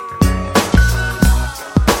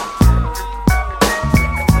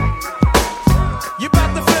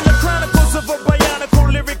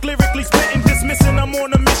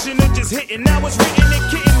written. Now it's written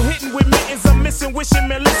and kitten, hitting with mittens. I'm missing, wishing,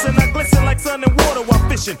 man, listen. I glisten like sun and water while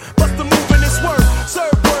fishing. Bust the move in this word.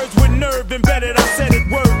 Serve words with nerve embedded. I said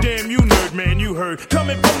it word. Damn, you nerd, man, you heard.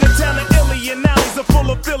 Coming from the town of Illy and alleys are full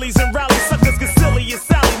of Phillies and rallies. Suckers get silly and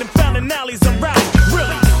Sally. Them found alleys and rallies.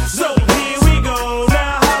 Really? So here we go.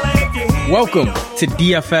 Now holla if you hear. Welcome to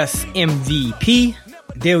DFS MVP,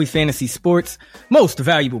 Daily Fantasy Sports, most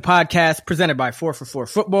valuable podcast presented by 4for4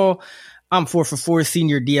 Football. I'm 4for4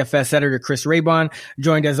 senior DFS editor Chris Raybon,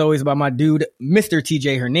 joined as always by my dude, Mr.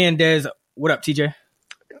 TJ Hernandez. What up, TJ?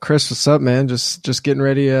 Chris, what's up, man? Just getting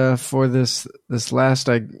ready for this last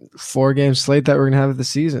 4-game slate that we're gonna have of the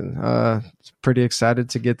season. Pretty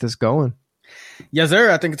excited to get this going. Yes, sir.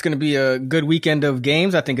 I think it's going to be a good weekend of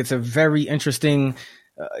games. I think it's a very interesting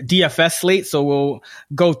DFS slate. So we'll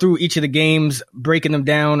go through each of the games, breaking them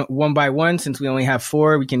down one by one. Since we only have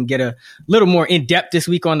 4, we can get a little more in depth this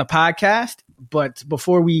week on the podcast. But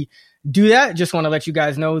before we do that, just want to let you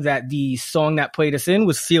guys know that the song that played us in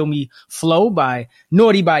was Feel Me Flow by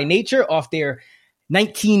Naughty by Nature off their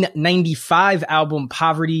 1995 album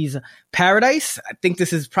Poverty's Paradise. I think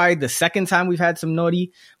this is probably the second time we've had some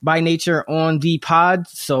Naughty by Nature on the pod.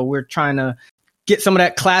 So we're trying to get some of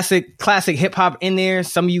that classic hip hop in there.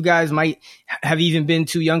 Some of you guys might have even been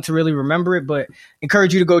too young to really remember it, but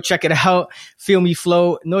encourage you to go check it out. Feel Me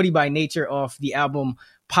Flow, Naughty by Nature off the album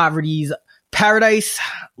Poverty's Paradise.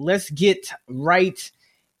 Let's get right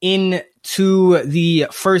into the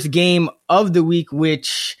first game of the week,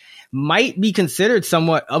 which might be considered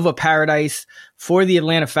somewhat of a paradise for the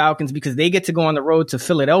Atlanta Falcons because they get to go on the road to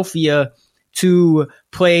Philadelphia to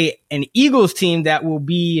play an Eagles team that will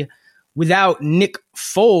be without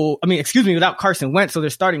Carson Wentz. So they're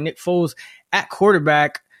starting Nick Foles at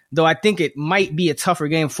quarterback, though I think it might be a tougher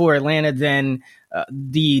game for Atlanta than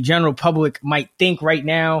the general public might think right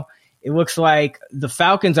now. It looks like the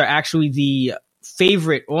Falcons are actually the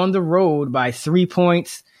favorite on the road by 3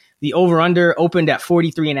 points. The over-under opened at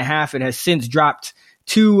 43.5. It has since dropped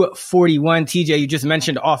to 41. TJ, you just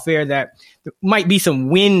mentioned off air that there might be some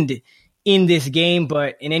wind in this game,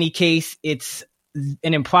 but in any case, it's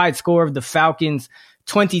an implied score of the Falcons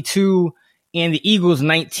 22 and the Eagles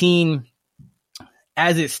 19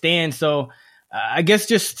 as it stands. So I guess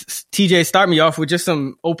just TJ, start me off with just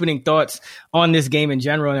some opening thoughts on this game in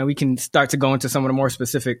general, and then we can start to go into some of the more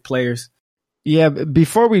specific players. Yeah,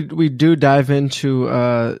 before we do dive into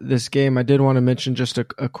this game, I did want to mention just a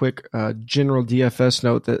quick general DFS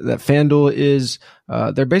note that FanDuel is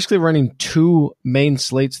they're basically running 2 main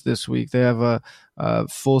slates this week. They have a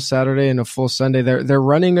full Saturday and a full Sunday. They're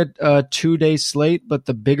running a 2-day slate, but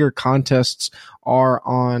the bigger contests are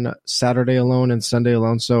on Saturday alone and Sunday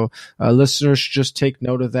alone. So listeners just take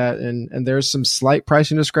note of that. And there's some slight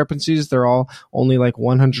pricing discrepancies. They're all only like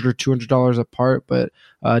 $100 or $200 apart, but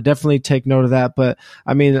definitely take note of that. But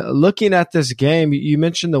I mean, looking at this game, you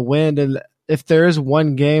mentioned the wind, and if there is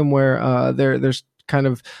one game where there's kind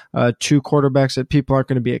of 2 quarterbacks that people aren't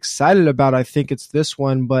going to be excited about, I think it's this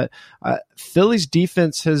one. But Philly's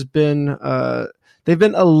defense has been they've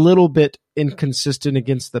been a little bit inconsistent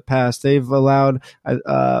against the pass. They've allowed 5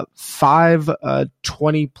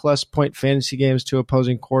 20-plus point fantasy games to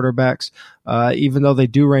opposing quarterbacks, even though they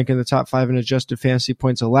do rank in the top 5 in adjusted fantasy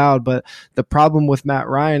points allowed. But the problem with Matt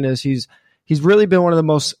Ryan is he's really been one of the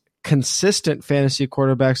most consistent fantasy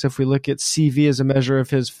quarterbacks if we look at CV as a measure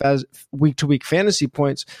of his week-to-week fantasy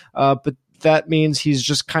points, but that means he's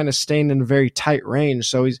just kind of staying in a very tight range.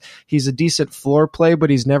 So he's a decent floor play, but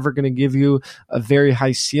he's never going to give you a very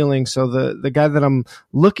high ceiling. So the guy that I'm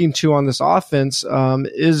looking to on this offense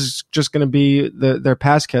is just going to be their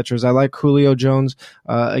pass catchers. I like Julio Jones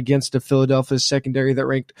against a Philadelphia secondary that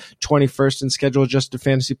ranked 21st in schedule adjusted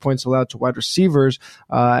fantasy points allowed to wide receivers.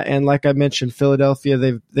 And like I mentioned, Philadelphia,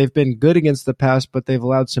 they've been good against the pass, but they've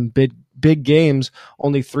allowed some big games.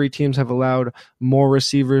 Only 3 teams have allowed more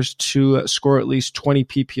receivers to score at least 20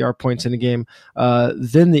 PPR points in a game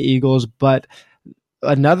than the Eagles. But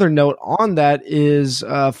another note on that is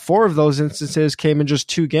 4 of those instances came in just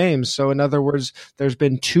 2 games. So in other words, there's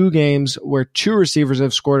been 2 games where 2 receivers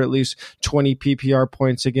have scored at least 20 PPR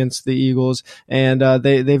points against the Eagles. And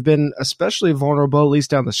they've been especially vulnerable, at least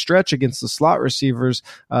down the stretch, against the slot receivers.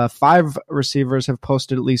 5 receivers have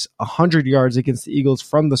posted at least 100 yards against the Eagles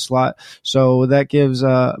from the slot. So that gives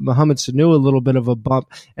Mohamed Sanu a little bit of a bump.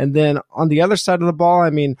 And then on the other side of the ball, I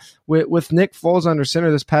mean, with Nick Foles under center,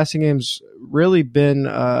 this passing game's really been been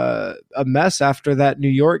a mess after that New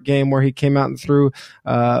York game where he came out and threw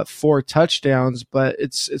 4 touchdowns. But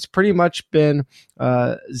it's pretty much been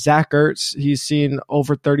Zach Ertz. He's seen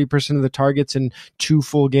over 30% of the targets in 2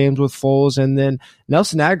 full games with Foles. And then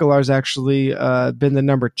Nelson Aguilar's actually been the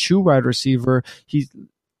number 2 wide receiver.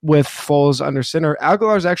 With Foles under center.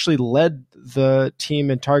 Aguilar's actually led the team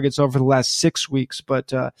in targets over the last 6 weeks,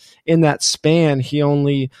 but in that span, he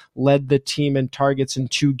only led the team in targets in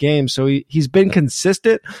 2 games. So he's been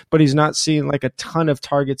consistent, but he's not seeing like a ton of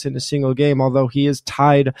targets in a single game, although he is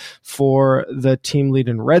tied for the team lead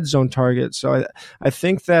in red zone targets. So I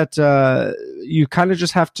think that you kind of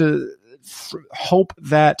just have to hope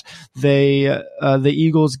that the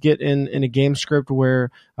Eagles get in a game script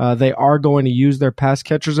where they are going to use their pass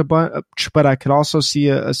catchers a bunch, but I could also see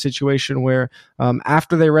a situation where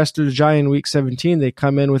after they rested Ajayi in week 17, they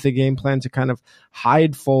come in with a game plan to kind of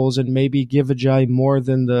hide Foles and maybe give Ajayi more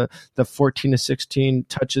than the 14 to 16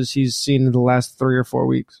 touches he's seen in the last 3 or 4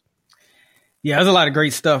 weeks. Yeah, there's a lot of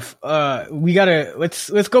great stuff.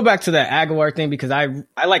 Let's go back to that Aguilar thing because I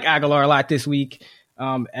like Aguilar a lot this week.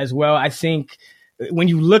 As well. I think when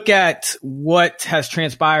you look at what has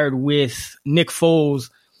transpired with Nick Foles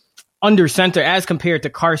under center as compared to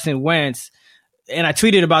Carson Wentz, and I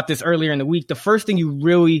tweeted about this earlier in the week, the first thing you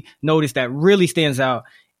really notice that really stands out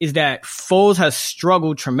is that Foles has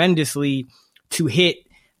struggled tremendously to hit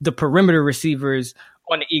the perimeter receivers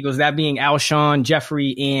on the Eagles, that being Alshon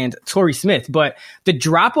Jeffrey and Torrey Smith. But the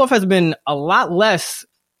drop-off has been a lot less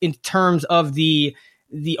in terms of the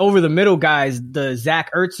over-the-middle guys, the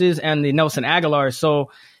Zach Ertzes and the Nelson Aguilar.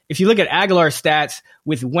 So if you look at Aguilar's stats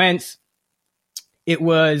with Wentz, it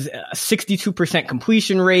was a 62%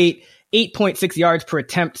 completion rate, 8.6 yards per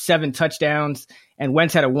attempt, 7 touchdowns, and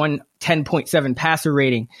Wentz had a 110.7 passer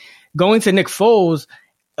rating. Going to Nick Foles,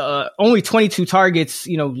 only 22 targets,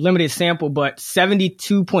 limited sample, but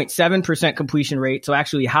 72.7% completion rate, so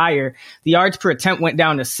actually higher. The yards per attempt went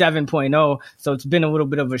down to 7.0, so it's been a little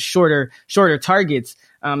bit of a shorter targets.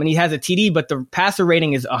 And he has a TD, but the passer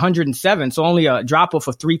rating is 107, so only a drop off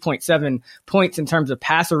of 3.7 points in terms of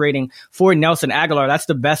passer rating for Nelson Aguilar. That's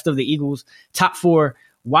the best of the Eagles' top 4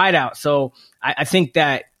 wideout. So I think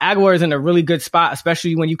that Aguilar is in a really good spot,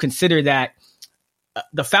 especially when you consider that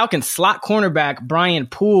the Falcons slot cornerback, Brian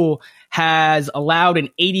Poole, has allowed an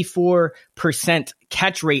 84%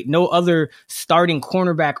 catch rate. No other starting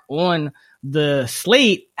cornerback on the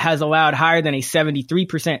slate has allowed higher than a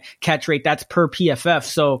 73% catch rate. That's per PFF.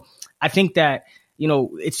 So I think that,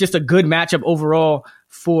 it's just a good matchup overall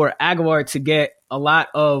for Aguilar to get a lot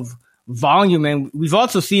of volume. And we've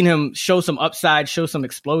also seen him show some upside, show some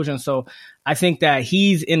explosion. So I think that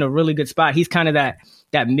he's in a really good spot. He's kind of that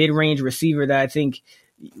mid-range receiver that I think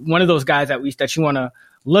one of those guys at least that you want to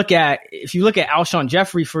look at. If you look at Alshon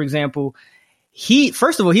Jeffrey, for example, he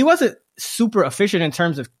wasn't super efficient in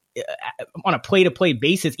terms of on a play-to-play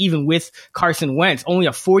basis, even with Carson Wentz. Only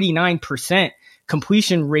a 49%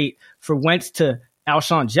 completion rate for Wentz to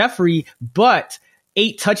Alshon Jeffrey, but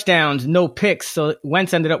 8 touchdowns, no picks. So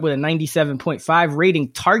Wentz ended up with a 97.5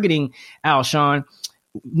 rating targeting Alshon.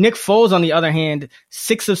 Nick Foles, on the other hand,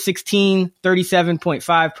 6 of 16,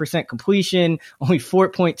 37.5% completion, only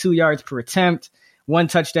 4.2 yards per attempt, 1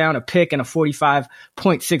 touchdown, a pick, and a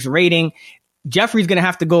 45.6 rating. Jeffrey's going to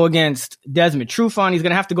have to go against Desmond Trufant. He's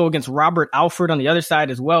going to have to go against Robert Alford on the other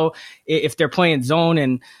side as well if they're playing zone.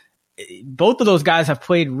 And both of those guys have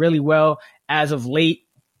played really well as of late.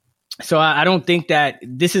 So I don't think that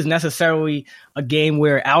this is necessarily a game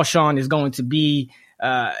where Alshon is going to be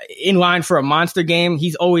in line for a monster game.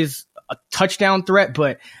 He's always a touchdown threat,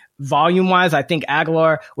 but volume-wise, I think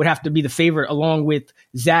Aguilar would have to be the favorite along with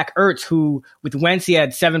Zach Ertz, who with Wentz, he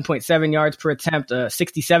had 7.7 yards per attempt,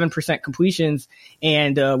 67% completions,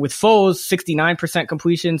 and with Foles, 69%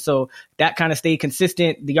 completion. So that kind of stayed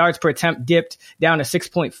consistent. The yards per attempt dipped down to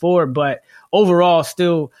 6.4, but overall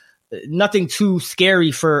still nothing too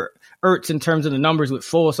scary for Ertz in terms of the numbers with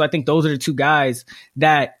Foles. So I think those are the two guys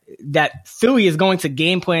that Philly is going to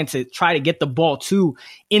game plan to try to get the ball to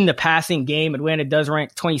in the passing game. Atlanta does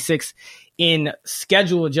rank 26 in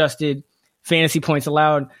schedule adjusted fantasy points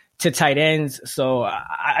allowed to tight ends. So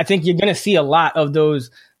I think you're going to see a lot of those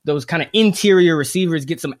kind of interior receivers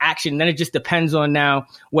get some action. Then it just depends on now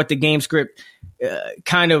what the game script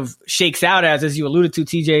kind of shakes out as you alluded to,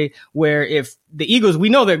 TJ, where if the Eagles, we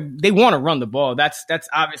know they want to run the ball. That's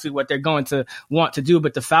obviously what they're going to want to do.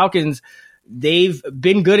 But the Falcons, they've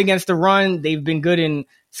been good against the run. They've been good in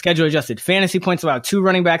schedule adjusted fantasy points. About 2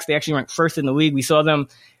 running backs. They actually ranked first in the league. We saw them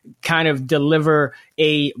kind of deliver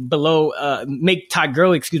make Todd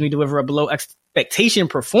Gurley, deliver a below expectation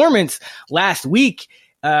performance last week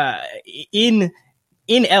in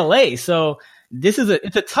in LA. So it's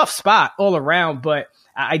a tough spot all around, but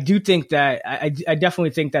I do think that I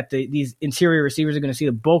definitely think that these interior receivers are going to see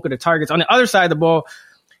the bulk of the targets. On the other side of the ball,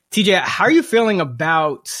 TJ, how are you feeling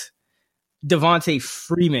about Devontae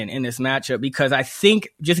Freeman in this matchup? Because I think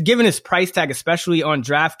just given his price tag, especially on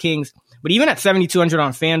DraftKings, but even at 7,200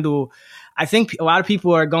 on FanDuel, I think a lot of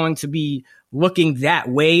people are going to be looking that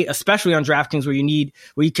way, especially on DraftKings where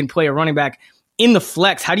you can play a running back in the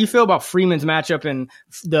flex. How do you feel about Freeman's matchup and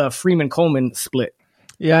the Freeman-Coleman split?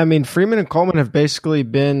 Yeah, I mean, Freeman and Coleman have basically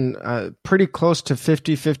been pretty close to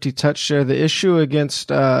 50-50 touch share. The issue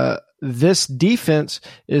against this defense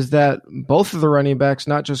is that both of the running backs,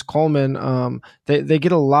 not just Coleman, they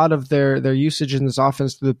get a lot of their usage in this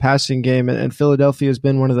offense through the passing game, and Philadelphia has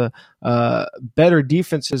been one of the better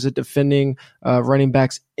defenses at defending running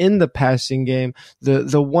backs in the passing game.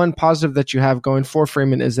 The one positive that you have going for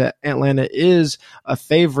Freeman is that Atlanta is a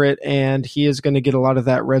favorite, and he is going to get a lot of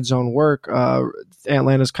that red zone work.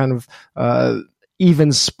 Atlanta's kind of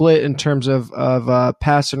even split in terms of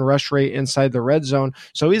pass and rush rate inside the red zone.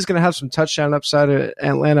 So he's going to have some touchdown upside at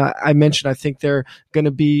Atlanta. I mentioned I think they're going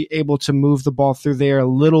to be able to move the ball through there a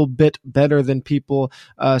little bit better than people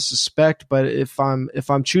suspect. But if I'm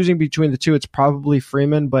choosing between the two, it's probably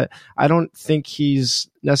Freeman. But I don't think he's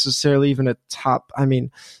necessarily even a top. I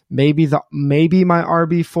mean, maybe my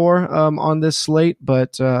RB4 on this slate,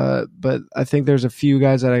 but I think there's a few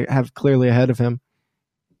guys that I have clearly ahead of him.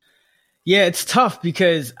 Yeah, it's tough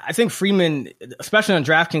because I think Freeman, especially on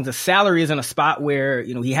DraftKings, the salary is in a spot where,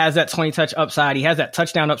 he has that 20 touch upside. He has that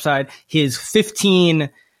touchdown upside. His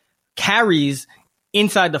 15 carries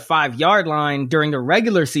inside the 5-yard line during the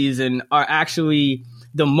regular season are actually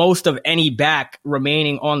the most of any back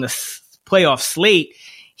remaining on the playoff slate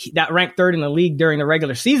that ranked third in the league during the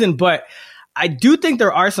regular season. But I do think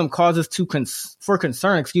there are some causes for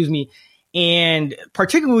concern, and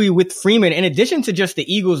particularly with Freeman, in addition to just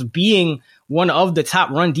the Eagles being one of the top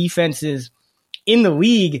run defenses in the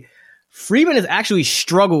league, Freeman has actually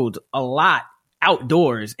struggled a lot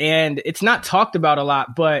outdoors. And it's not talked about a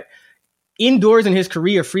lot, but indoors in his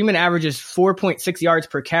career, Freeman averages 4.6 yards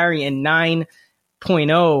per carry and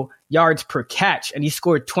 9.0 yards per catch. And he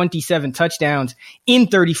scored 27 touchdowns in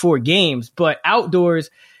 34 games. But outdoors,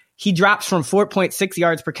 he drops from 4.6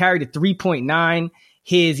 yards per carry to 3.9.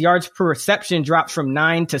 His yards per reception dropped from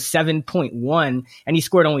 9 to 7.1, and he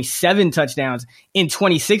scored only 7 touchdowns in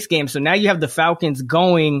 26 games. So now you have the Falcons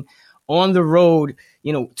going on the road,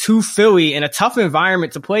 to Philly in a tough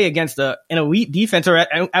environment to play against an elite defense, or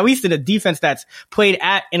at least in a defense that's played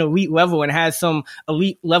at an elite level and has some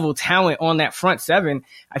elite level talent on that front seven.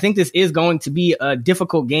 I think this is going to be a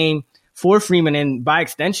difficult game for Freeman, and by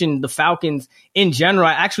extension, the Falcons in general.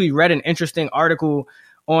 I actually read an interesting article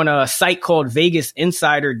on a site called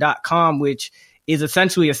VegasInsider.com, which is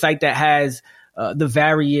essentially a site that has the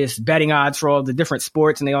various betting odds for all the different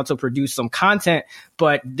sports, and they also produce some content,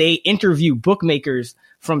 but they interview bookmakers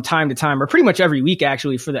from time to time, or pretty much every week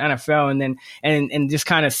actually, for the NFL, and then and just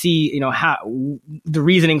kind of see how the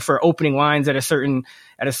reasoning for opening lines at a certain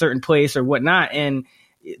place or whatnot. And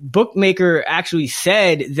bookmaker actually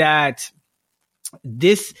said that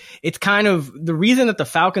it's kind of the reason that the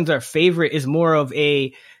Falcons are favorite is more of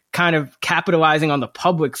a kind of capitalizing on the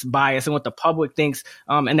public's bias and what the public thinks,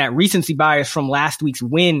 and that recency bias from last week's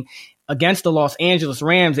win against the Los Angeles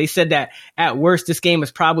Rams. They said that at worst, this game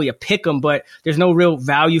is probably a pick'em, but there's no real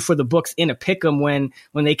value for the books in a pick'em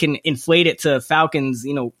when they can inflate it to Falcons,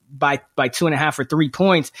 by 2.5 or 3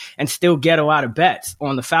 points and still get a lot of bets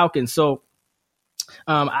on the Falcons. So,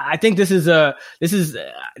 I think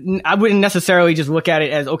I wouldn't necessarily just look at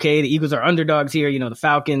it as, okay, the Eagles are underdogs here. The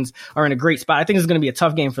Falcons are in a great spot. I think it's going to be a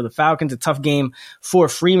tough game for the Falcons, a tough game for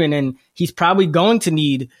Freeman, and he's probably going to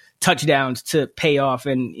need touchdowns to pay off.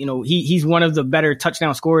 And, he's one of the better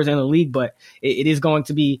touchdown scorers in the league, but it is going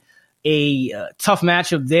to be a tough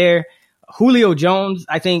matchup there. Julio Jones,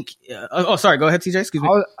 I think. Sorry, go ahead, TJ. Excuse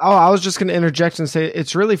me. I was just going to interject and say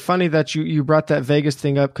it's really funny that you brought that Vegas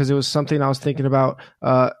thing up, because it was something I was thinking about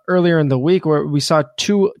earlier in the week, where we saw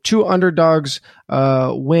two underdogs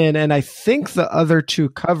win, and I think the other two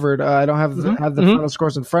covered. I don't have the final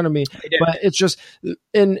scores in front of me, but it's just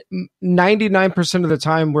in 99% of the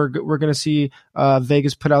time we're going to see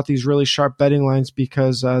Vegas put out these really sharp betting lines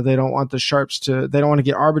because they don't want the sharps they don't want to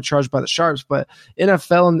get arbitraged by the sharps. But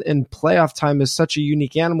NFL in playoff time is such a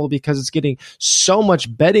unique animal because it's getting so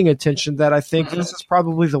much betting attention that I think this is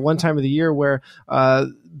probably the one time of the year where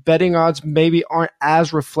betting odds maybe aren't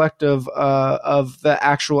as reflective of the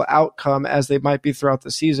actual outcome as they might be throughout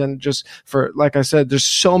the season. Just for, like I said, there's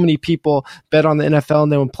so many people bet on the NFL,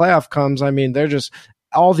 and then when playoff comes, I mean, they're just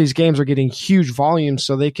all these games are getting huge volumes,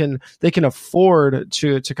 so they can afford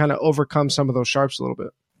to kind of overcome some of those sharps a little bit.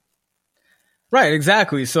 Right,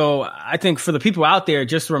 exactly. So I think for the people out there,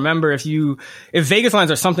 just remember if Vegas lines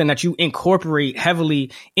are something that you incorporate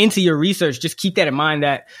heavily into your research, just keep that in mind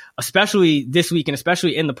that especially this week and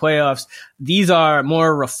especially in the playoffs, these are more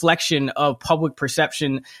a reflection of public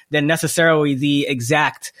perception than necessarily the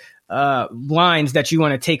exact lines that you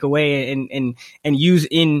want to take away and use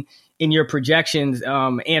in your projections.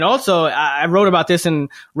 And also I wrote about this in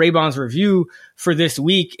Raybon's review for this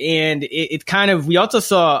week. And it kind of, we also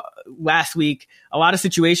saw last week a lot of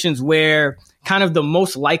situations where kind of the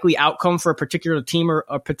most likely outcome for a particular team or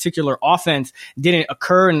a particular offense didn't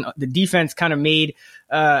occur. And the defense kind of made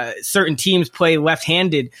certain teams play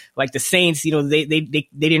left-handed, like the Saints. You know, they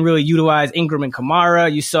didn't really utilize Ingram and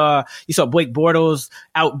Kamara. You saw Blake Bortles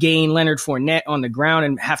outgain Leonard Fournette on the ground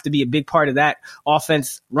and have to be a big part of that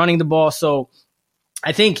offense running the ball. So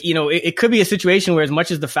I think, you know, it could be a situation where as much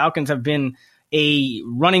as the Falcons have been a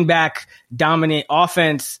running back dominant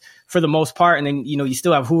offense for the most part, and then, you know, you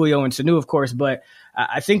still have Julio and Sanu, of course, but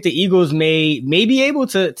I think the Eagles may be able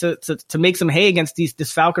to make some hay against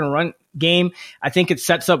this Falcon run game. I think it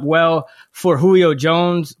sets up well for Julio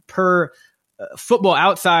Jones. Per Football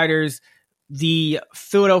Outsiders, the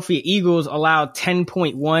Philadelphia Eagles allowed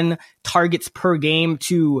 10.1 targets per game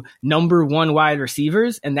to number one wide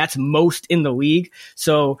receivers, and that's most in the league.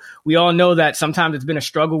 So we all know that sometimes it's been a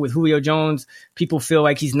struggle with Julio Jones. People feel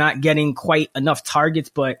like he's not getting quite enough targets,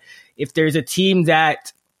 but if there's a team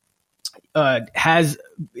that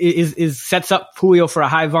sets up Julio for a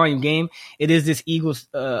high volume game, it is this Eagles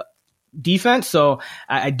defense. So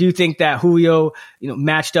I do think that Julio, you know,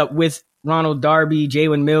 matched up with Ronald Darby,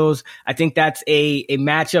 Jalen Mills, I think that's a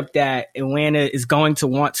matchup that Atlanta is going to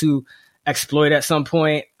want to exploit at some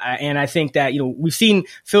point. And I think that, you know, we've seen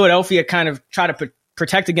Philadelphia kind of try to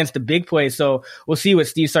protect against the big plays. So we'll see what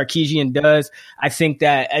Steve Sarkisian does. I think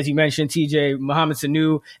that, as you mentioned, TJ, Mohamed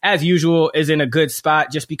Sanu, as usual, is in a good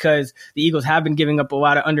spot just because the Eagles have been giving up a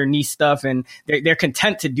lot of underneath stuff and they're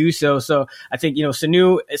content to do so. So I think, you know,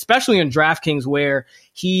 Sanu, especially in DraftKings where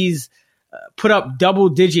he's put up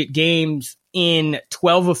double-digit games in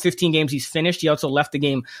 12 of 15 games he's finished. He also left the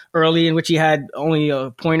game early in which he had only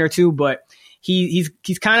a point or two, but he's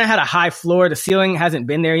kind of had a high floor. The ceiling hasn't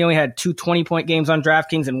been there. He only had 2 20-point games on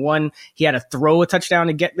DraftKings and one he had to throw a touchdown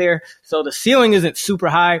to get there. So the ceiling isn't super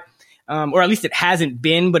high. Or at least it hasn't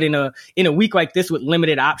been, but in a week like this with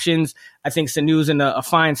limited options, I think Sanu's in a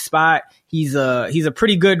fine spot. He's a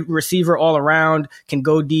pretty good receiver all around, can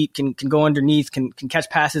go deep, can go underneath, can catch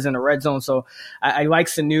passes in the red zone. So I like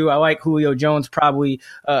Sanu. I like Julio Jones, probably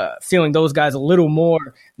feeling those guys a little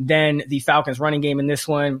more than the Falcons running game in this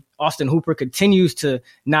one. Austin Hooper continues to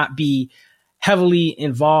not be heavily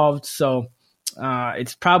involved. So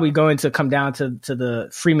it's probably going to come down to the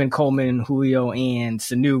Freeman, Coleman, Julio, and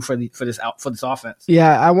Sanu for this offense.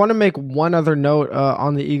 Yeah, I want to make one other note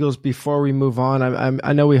on the Eagles before we move on.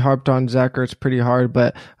 I know we harped on Zach Ertz pretty hard,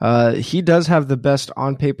 but he does have the best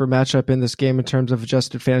on paper matchup in this game in terms of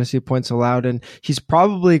adjusted fantasy points allowed, and he's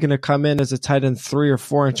probably going to come in as a tight end 3 or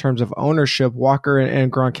 4 in terms of ownership. Walker and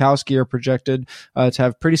Gronkowski are projected to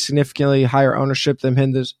have pretty significantly higher ownership than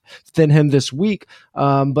him this week,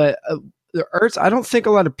 but Ertz, I don't think a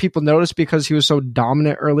lot of people noticed because he was so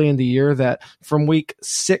dominant early in the year that from week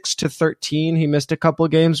 6 to 13, he missed a couple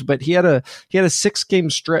of games, but he had a 6-game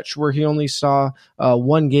stretch where he only saw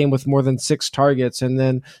one game with more than 6 targets. And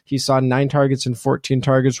then he saw 9 targets and 14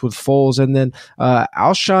 targets with Foles. And then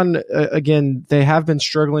Alshon, again, they have been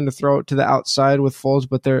struggling to throw it to the outside with Foles,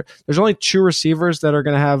 but there's only 2 receivers that are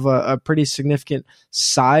going to have a pretty significant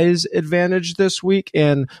size advantage this week.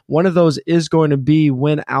 And one of those is going to be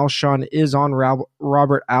when Alshon is on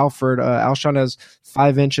Robert Alford. Alshon has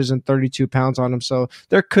 5 inches and 32 pounds on him, so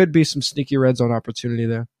there could be some sneaky red zone opportunity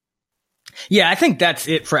there. Yeah, I think that's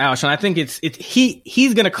it for Alshon. I think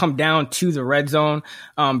he's going to come down to the red zone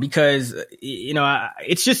because you know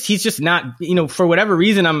he's just not, you know, for whatever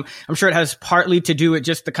reason. I'm sure it has partly to do with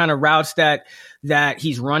just the kind of routes that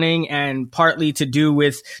he's running and partly to do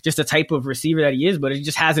with just the type of receiver that he is, but it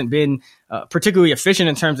just hasn't been particularly efficient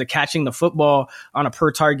in terms of catching the football on a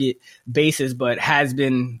per target basis, but has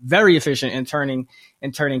been very efficient in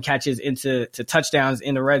turning catches into touchdowns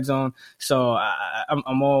in the red zone. So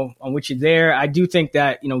I'm with you there. I do think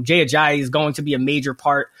that, you know, Jay Ajayi is going to be a major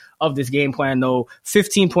part of this game plan, though.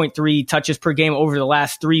 15.3 touches per game over the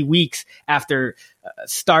last 3 weeks after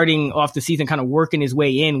starting off the season, kind of working his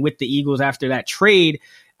way in with the Eagles after that trade.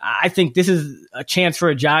 I think this is a chance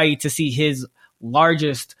for Ajayi to see his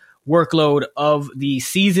largest workload of the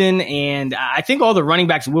season. And I think all the running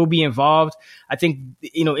backs will be involved. I think,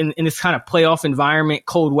 in this kind of playoff environment,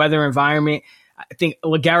 cold weather environment, I think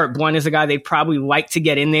LeGarrette Blount is a guy they probably like to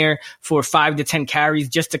get in there for 5 to 10 carries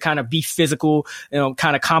just to kind of be physical,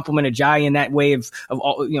 kind of complement Ajayi in that way of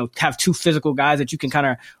all, have two physical guys that you can kind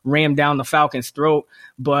of ram down the Falcons' throat.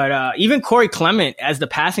 But even Corey Clement as the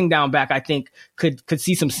passing down back, I think could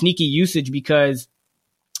see some sneaky usage because,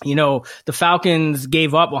 the Falcons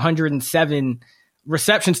gave up 107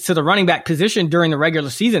 receptions to the running back position during the regular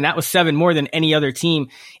season. That was 7 more than any other team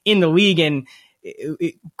in the league. And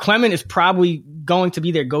Clement is probably going to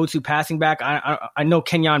be their go-to passing back. I know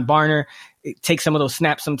Kenyon Barner takes some of those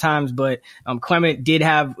snaps sometimes, but Clement did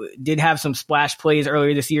have some splash plays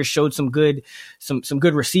earlier this year, showed some good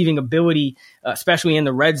receiving ability, especially in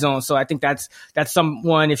the red zone. So I think that's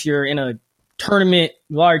someone, if you're in a tournament,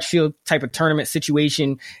 large field type of tournament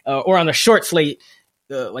situation, or on the short slate,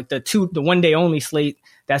 like the 1 day only slate,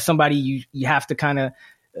 that's somebody you have to kind of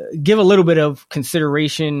give a little bit of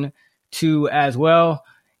consideration to as well.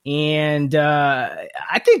 And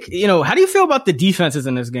I think, how do you feel about the defenses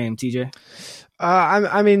in this game, TJ?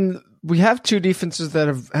 I mean, we have two defenses that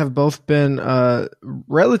have both been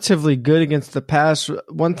relatively good against the pass.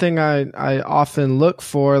 One thing I often look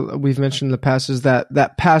for, we've mentioned in the past, is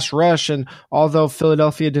that pass rush. And although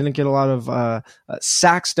Philadelphia didn't get a lot of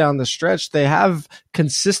sacks down the stretch, they have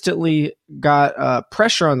consistently got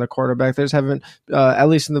pressure on the quarterback. They just haven't, at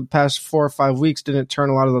least in the past 4 or 5 weeks, didn't turn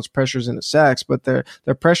a lot of those pressures into sacks. But their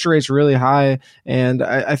pressure rate's really high, and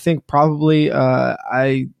I think probably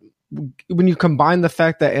when you combine the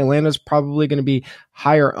fact that Atlanta's probably going to be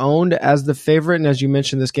higher owned as the favorite, and as you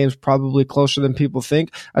mentioned, this game's probably closer than people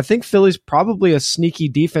think, I think Philly's probably a sneaky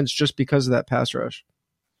defense just because of that pass rush.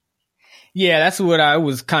 Yeah, that's what I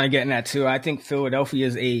was kind of getting at too. I think Philadelphia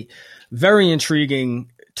is a very intriguing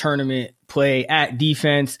tournament play at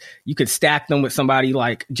defense. You could stack them with somebody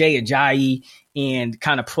like Jay Ajayi and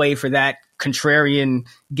kind of play for that contrarian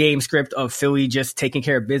game script of Philly just taking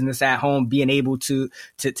care of business at home, being able to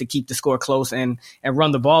keep the score close and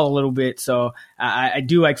run the ball a little bit. So I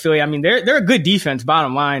do like Philly. I mean, they're a good defense,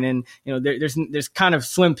 bottom line, and there's kind of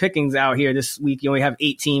slim pickings out here this week. You only have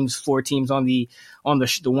 4 teams on the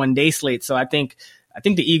 1 day slate. So I think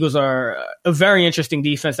the Eagles are a very interesting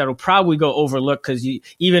defense that will probably go overlooked because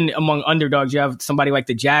even among underdogs, you have somebody like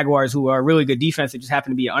the Jaguars who are a really good defense that just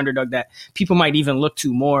happen to be an underdog that people might even look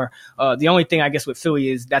to more. The only thing I guess with Philly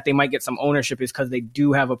is that they might get some ownership is because they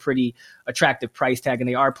do have a pretty attractive price tag and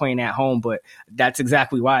they are playing at home. But that's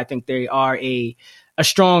exactly why I think they are a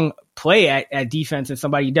strong play at defense and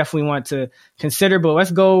somebody you definitely want to consider. But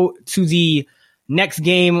let's go to the next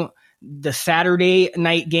game. The Saturday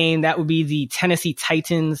night game, that would be the Tennessee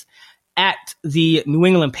Titans at the New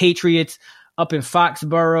England Patriots up in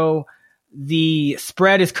Foxborough. The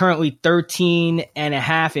spread is currently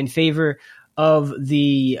 13.5 in favor of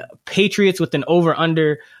the Patriots with an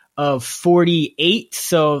over-under of 48.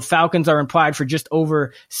 So Falcons are implied for just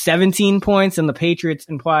over 17 points and the Patriots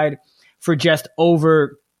implied for just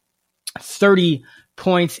over 30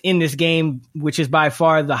 points in this game, which is by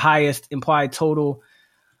far the highest implied total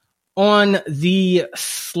on the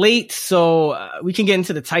slate. So we can get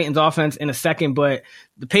into the Titans offense in a second, but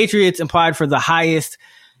the Patriots implied for the highest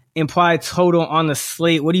implied total on the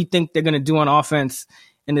slate. What do you think they're going to do on offense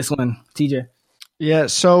in this one, TJ? Yeah,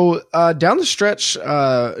 so down the stretch,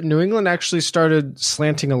 New England actually started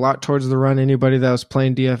slanting a lot towards the run. Anybody that was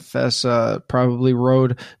playing DFS probably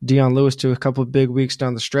rode Dion Lewis to a couple of big weeks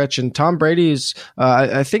down the stretch. And Tom Brady's,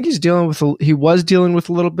 I think he was dealing with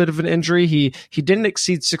a little bit of an injury. He didn't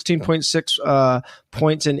exceed 16.6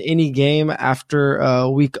 points in any game after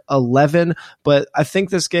week 11, but I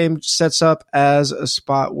think this game sets up as a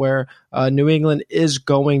spot where New England is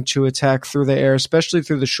going to attack through the air, especially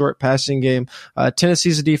through the short passing game.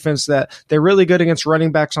 Tennessee's a defense that they're really good against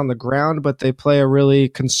running backs on the ground, but they play a really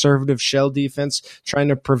conservative shell defense, trying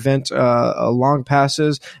to prevent long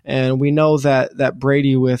passes. And we know that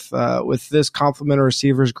Brady, with this complement of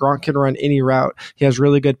receivers, Gronk can run any route. He has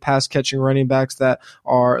really good pass catching running backs that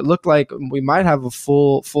look like we might have a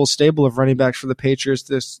full stable of running backs for the Patriots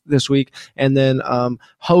this week. And then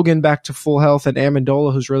Hogan back to full health, and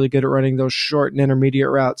Amendola, who's really good at running those short and intermediate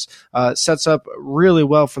routes, sets up really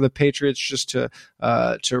well for the Patriots just to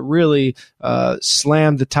really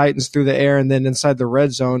slam the Titans through the air. And then inside the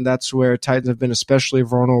red zone, that's where Titans have been especially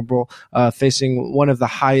vulnerable, facing one of the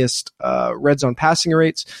highest red zone passing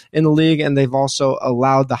rates in the league. And they've also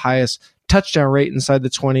allowed the highest touchdown rate inside the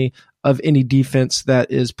 20 of any defense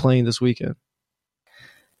that is playing this weekend.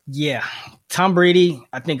 Yeah. Tom Brady,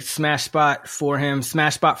 I think smash spot for him,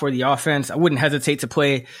 smash spot for the offense. I wouldn't hesitate to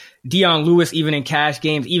play Dion Lewis even in cash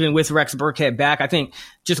games, even with Rex Burkhead back. I think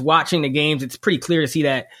just watching the games, it's pretty clear to see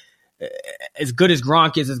that as good as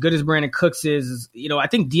Gronk is, as good as Brandon Cooks is, I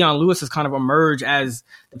think Dion Lewis has kind of emerged as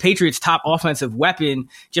the Patriots' top offensive weapon,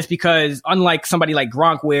 just because unlike somebody like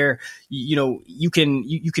Gronk, where, you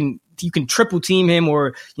can triple team him,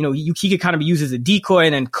 or, he could kind of be used as a decoy,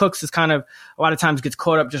 and then Cooks is kind of a lot of times gets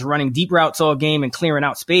caught up just running deep routes all game and clearing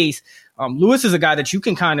out space. Lewis is a guy that you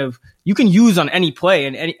can use on any play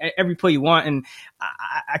and every play you want. And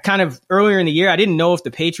I kind of earlier in the year, I didn't know if the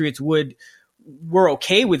Patriots were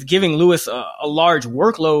okay with giving Lewis a large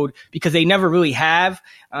workload, because they never really have.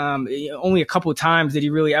 Only a couple of times did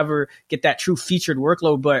he really ever get that true featured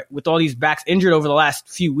workload. But with all these backs injured over the last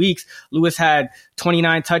few weeks, Lewis had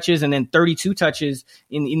 29 touches and then 32 touches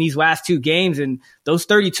in these last two games. And those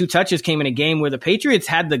 32 touches came in a game where the Patriots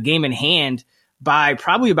had the game in hand by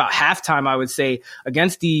probably about halftime, I would say,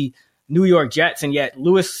 against the New York Jets. And yet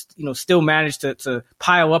Lewis, still managed to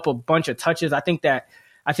pile up a bunch of touches. I think that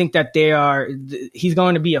he's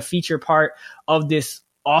going to be a feature part of this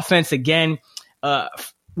offense again.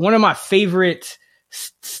 One of my favorite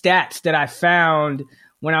stats that I found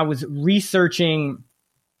when I was researching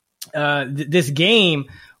this game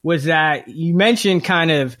was that you mentioned kind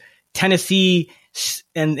of Tennessee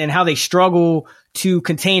and how they struggle to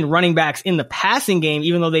contain running backs in the passing game,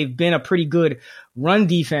 even though they've been a pretty good run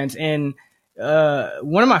defense. And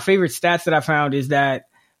one of my favorite stats that I found is that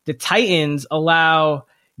the Titans allow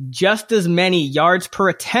just as many yards per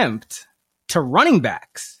attempt to running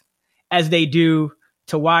backs as they do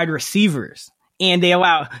to wide receivers. And they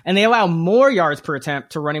allow more yards per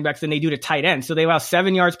attempt to running backs than they do to tight ends. So they allow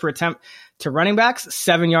 7 yards per attempt to running backs,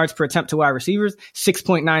 7 yards per attempt to wide receivers,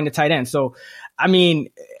 6.9 to tight ends. So, I mean,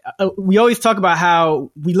 we always talk about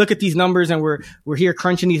how we look at these numbers and we're here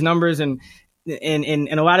crunching these numbers, and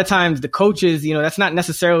a lot of times the coaches, that's not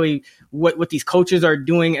necessarily what these coaches are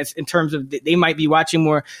doing in terms of they might be watching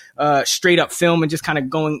more straight up film and just kind of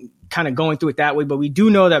going through it that way. But we do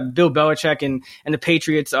know that Bill Belichick and the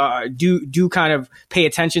Patriots do kind of pay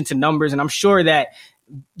attention to numbers. And I'm sure that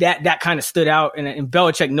kind of stood out, and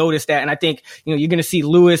Belichick noticed that. And I think, you're going to see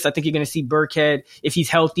Lewis. I think you're going to see Burkhead if he's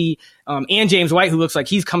healthy, and James White, who looks like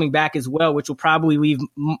he's coming back as well, which will probably leave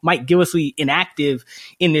Mike Gillislee inactive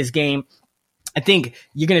in this game. I think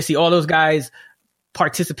you're going to see all those guys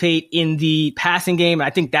participate in the passing game. I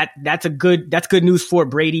think that's good news for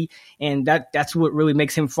Brady, and that's what really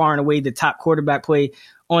makes him far and away the top quarterback play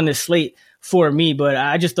on the slate for me. But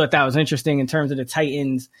I just thought that was interesting in terms of the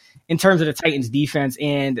Titans defense.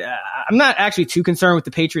 And I'm not actually too concerned with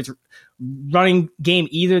the Patriots running game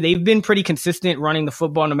either. They've been pretty consistent running the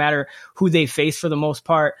football no matter who they face for the most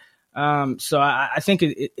part. So I think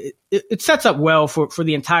it sets up well for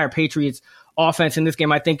the entire Patriots offense in this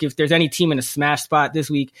game. I think if there's any team in a smash spot this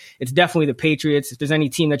week, it's definitely the Patriots. If there's any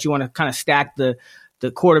team that you want to kind of stack the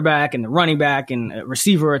quarterback and the running back and a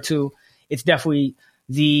receiver or two, it's definitely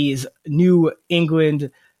these New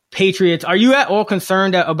England Patriots. Are you at all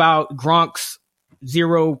concerned about Gronk's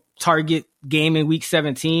 0 target game in week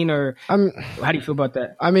 17, or how do you feel about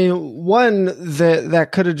that? I mean, one, that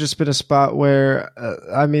could have just been a spot where,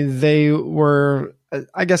 they were,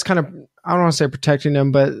 I guess, kind of, I don't want to say protecting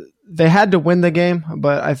them, but they had to win the game.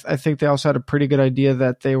 But I think they also had a pretty good idea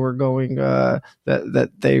that they were going,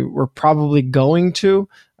 that they were probably going to.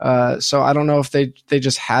 So I don't know if they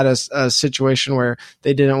just had a situation where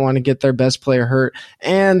they didn't want to get their best player hurt.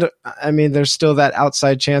 And I mean, there's still that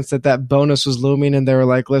outside chance that bonus was looming, and they were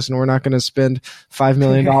like, listen, we're not going to spend $5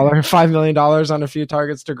 million on a few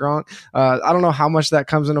targets to Gronk. I don't know how much that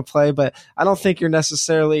comes into play, but I don't think you're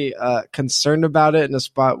necessarily concerned about it in a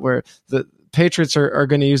spot where the Patriots are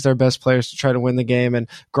going to use their best players to try to win the game, and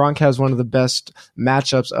Gronk has one of the best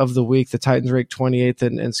matchups of the week. The Titans ranked 28th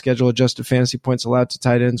in schedule adjusted fantasy points allowed to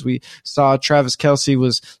tight ends. We saw Travis Kelce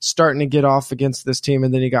was starting to get off against this team,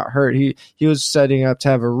 and then he got hurt. He was setting up to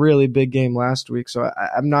have a really big game last week, so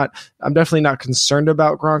I'm definitely not concerned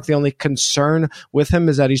about Gronk. The only concern with him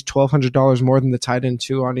is that he's $1,200 more than the tight end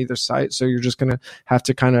two on either side, so you're just going to have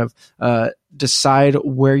to kind of decide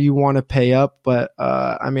where you want to pay up. But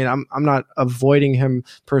I'm not avoiding him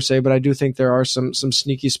per se, but I do think there are some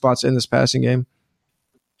sneaky spots in this passing game.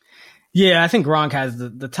 Yeah, I think Gronk has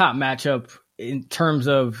the top matchup in terms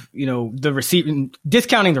of, the receiving,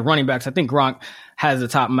 discounting the running backs. I think Gronk has the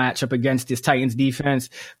top matchup against this Titans defense.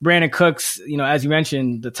 Brandon Cooks, as you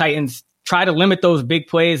mentioned, the Titans try to limit those big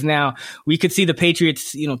plays. Now we could see the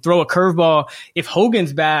Patriots, throw a curveball if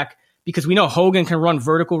Hogan's back, because we know Hogan can run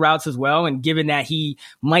vertical routes as well. And given that he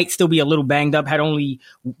might still be a little banged up, had only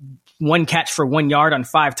 1 catch for 1 yard on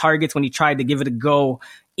 5 targets when he tried to give it a go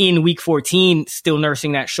in week 14, still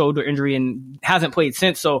nursing that shoulder injury and hasn't played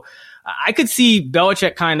since. So I could see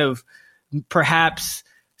Belichick kind of perhaps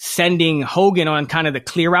sending Hogan on kind of the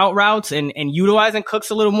clear out routes and utilizing Cooks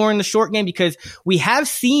a little more in the short game, because we have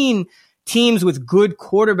seen teams with good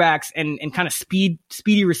quarterbacks and kind of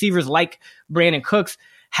speedy receivers like Brandon Cooks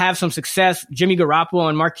have some success. Jimmy Garoppolo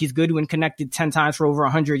and Marquise Goodwin connected 10 times for over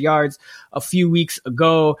 100 yards a few weeks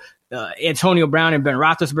ago. Antonio Brown and Ben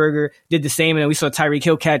Roethlisberger did the same. And then we saw Tyreek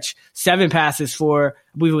Hill catch 7 passes for,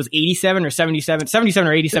 I believe it was 77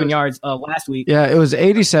 or 87 yards last week. Yeah, it was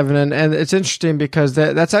 87. And it's interesting because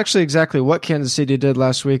that's actually exactly what Kansas City did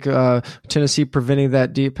last week. Tennessee preventing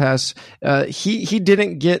that deep pass. He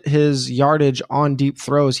didn't get his yardage on deep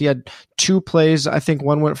throws. He had 2 plays. I think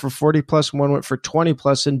one went for 40 plus, one went for 20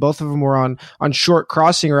 plus, and both of them were on short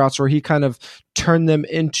crossing routes where he kind of turned them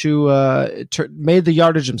into, made the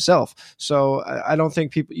yardage himself. So I don't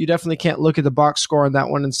think you definitely can't look at the box score on that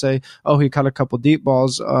one and say, oh, he caught a couple deep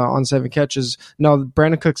balls on 7 catches. No,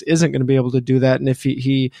 Brandon Cooks isn't going to be able to do that. And if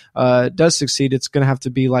he does succeed, it's going to have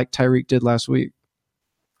to be like Tyreek did last week.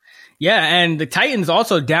 Yeah, and the Titans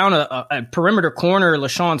also down a perimeter corner,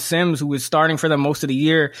 LaShawn Sims, who was starting for them most of the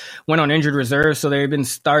year, went on injured reserve, so they've been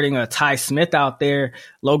starting Ty Smith out there.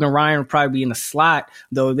 Logan Ryan would probably be in the slot,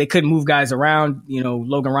 though they could move guys around. You know,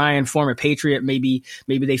 Logan Ryan, former Patriot, maybe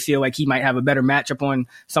they feel like he might have a better matchup on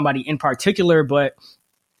somebody in particular, but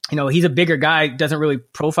you know, he's a bigger guy, doesn't really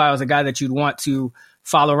profile as a guy that you'd want to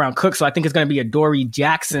follow around Cooks. So I think it's going to be a Dory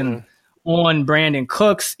Jackson on Brandon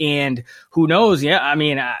Cooks, and who knows? Yeah, I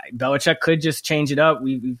mean, Belichick could just change it up.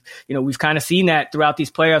 We've kind of seen that throughout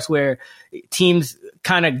these playoffs where teams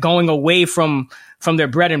kind of going away from their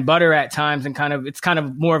bread and butter at times, and it's kind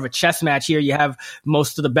of more of a chess match here. You have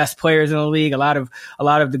most of the best players in the league, a lot of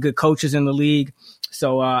the good coaches in the league.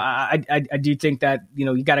 So I do think that, you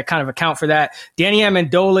know, you got to kind of account for that. Danny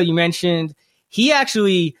Amendola, you mentioned, he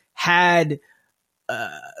actually had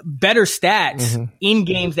better stats in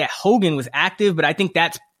games that Hogan was active, but I think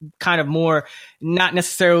that's kind of more not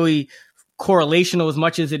necessarily correlational as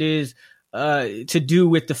much as it is to do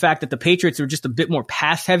with the fact that the Patriots were just a bit more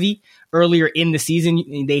pass heavy earlier in the season.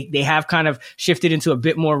 They have kind of shifted into a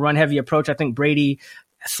bit more run heavy approach. I think Brady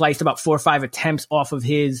sliced about 4 or 5 attempts off of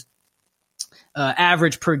his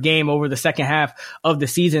average per game over the second half of the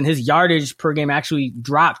season. His yardage per game actually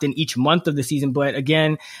dropped in each month of the season. But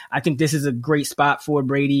again, I think this is a great spot for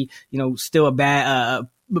Brady. You know, still a bad,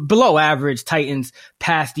 below average Titans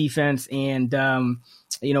pass defense. And,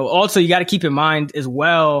 you know, also you got to keep in mind as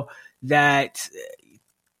well that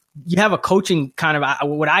you have a coaching kind of,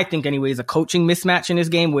 what I think anyway, is a coaching mismatch in this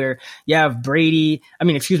game where you have you have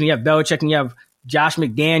Belichick and you have Josh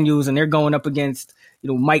McDaniels, and they're going up against, you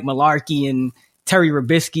know, Mike Mularkey and Terry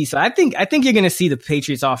Robisky. So I think you're going to see the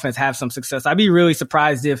Patriots offense have some success. I'd be really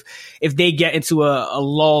surprised if they get into a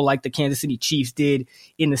lull like the Kansas City Chiefs did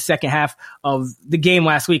in the second half of the game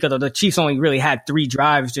last week, although the Chiefs only really had 3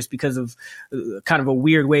 drives just because of kind of a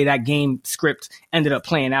weird way that game script ended up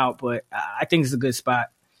playing out. But I think it's a good spot.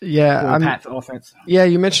 Yeah, Pat's offense. Yeah,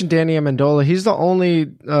 you mentioned Danny Amendola. He's the only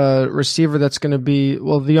receiver that's going to be,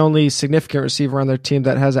 the only significant receiver on their team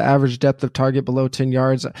that has an average depth of target below 10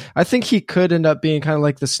 yards. I think he could end up being kind of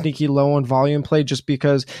like the sneaky low on volume play, just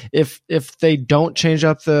because if they don't change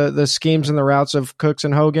up the schemes and the routes of Cooks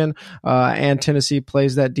and Hogan, and Tennessee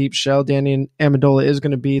plays that deep shell, Danny Amendola is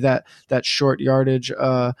going to be that short yardage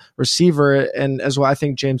receiver. And as well, I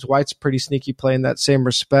think James White's pretty sneaky play in that same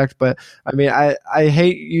respect. But I mean, I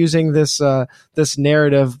hate using this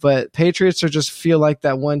narrative, but Patriots just feel like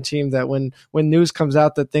that one team that when news comes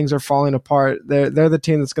out that things are falling apart, they're the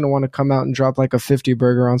team that's going to want to come out and drop like a 50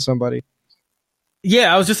 burger on somebody.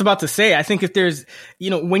 Yeah, I was just about to say, I think if there's, you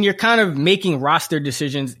know, when you're kind of making roster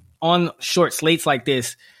decisions on short slates like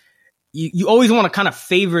this, you always want to kind of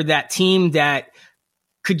favor that team that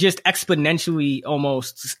could just exponentially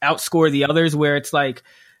almost outscore the others, where it's like,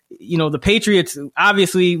 you know, the Patriots,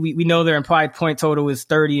 obviously we know their implied point total is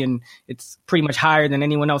 30, and it's pretty much higher than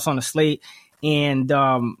anyone else on the slate. And,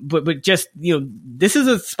 but just, you know, this is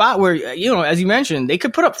a spot where, you know, as you mentioned, they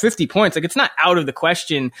could put up 50 points. Like, it's not out of the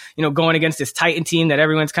question, you know, going against this Titan team that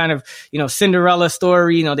everyone's kind of, you know, Cinderella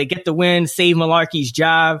story, you know, they get the win, save Mularkey's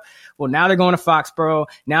job. Well, now they're going to Foxborough.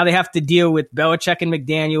 Now they have to deal with Belichick and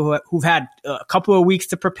McDaniel, who've had a couple of weeks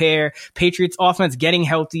to prepare. Patriots offense getting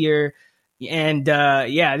healthier. And,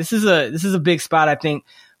 yeah, this is a big spot, I think,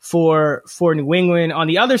 for New England. On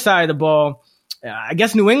the other side of the ball, I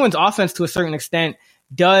guess New England's offense to a certain extent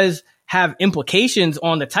does have implications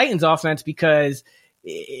on the Titans offense, because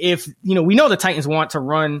if, we know the Titans want to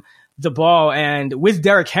run the ball, and with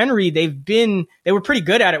Derrick Henry, they were pretty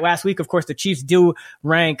good at it last week. Of course, the Chiefs do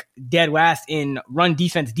rank dead last in run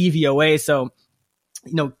defense DVOA. So,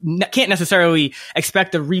 can't necessarily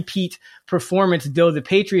expect a repeat performance, though the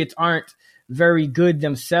Patriots aren't very good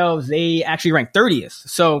themselves. They actually rank 30th.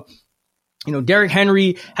 So, Derrick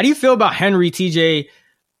Henry, how do you feel about Henry, TJ?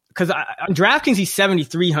 Because on DraftKings, he's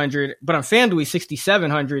 7,300, but on FanDuel, he's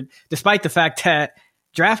 6,700, despite the fact that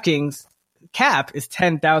DraftKings cap is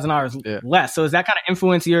 $10,000 less. So does that kind of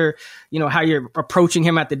influence your, how you're approaching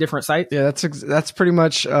him at the different sites? Yeah, that's pretty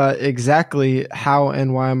much exactly how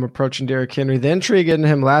and why I'm approaching Derrick Henry. The intrigue in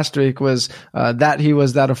him last week was that he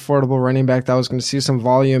was that affordable running back that was going to see some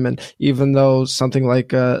volume. And even though something like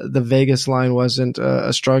the Vegas line wasn't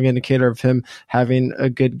a strong indicator of him having a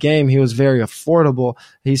good game, he was very affordable.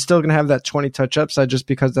 He's still going to have that 20 touch upside just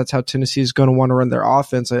because that's how Tennessee is going to want to run their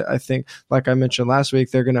offense. I think, like I mentioned last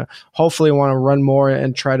week, they're going to hopefully want to run more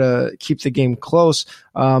and try to keep the game close.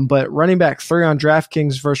 But running back 3 on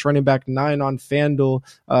DraftKings versus running back 9 on FanDuel,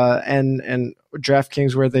 and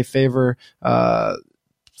DraftKings where they favor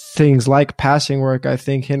things like passing work, I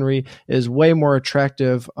think Henry is way more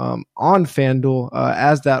attractive on FanDuel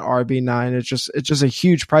as that RB9. It's just a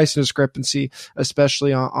huge price discrepancy,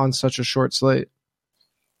 especially on such a short slate.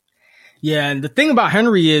 Yeah, and the thing about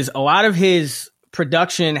Henry is a lot of his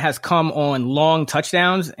production has come on long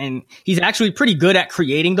touchdowns, and he's actually pretty good at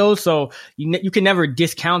creating those. So you can never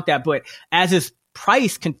discount that. But as his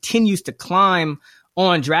price continues to climb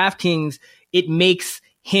on DraftKings, it makes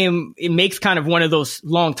kind of one of those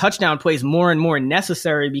long touchdown plays more and more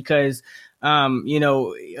necessary because,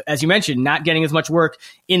 as you mentioned, not getting as much work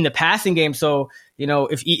in the passing game. So,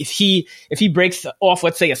 if he breaks off,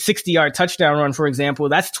 let's say a 60-yard touchdown run, for example,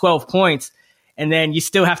 that's 12 points. And then you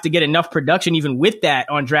still have to get enough production even with that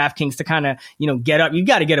on DraftKings to kind of, get up. You've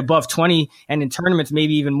got to get above 20, and in tournaments,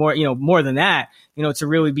 maybe even more, more than that, to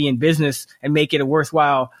really be in business and make it a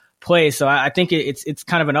worthwhile play. So I think it's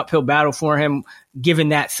kind of an uphill battle for him given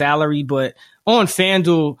that salary. But on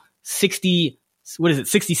FanDuel,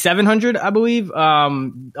 6,700, I believe, a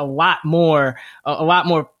lot more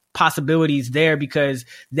possibilities there, because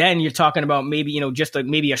then you're talking about maybe, just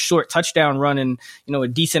maybe a short touchdown run and, a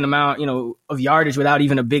decent amount, of yardage without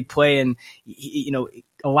even a big play, and,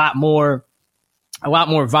 a lot more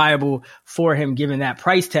viable for him given that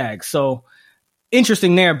price tag. So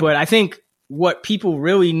interesting there. But I think what people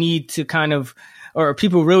really need to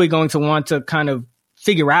people really going to want to kind of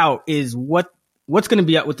figure out is what's going to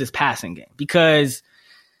be up with this passing game, because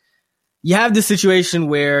you have this situation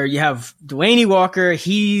where you have Delanie Walker.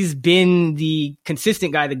 He's been the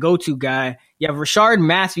consistent guy, the go-to guy. You have Rishard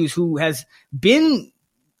Matthews, who has been,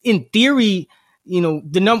 in theory,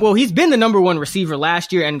 he's been the number one receiver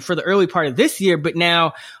last year and for the early part of this year. But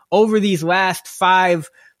now over these last five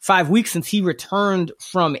weeks since he returned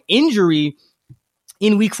from injury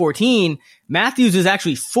in week 14, Matthews is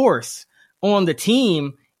actually 4th on the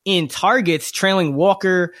team in targets, trailing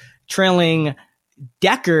Walker, trailing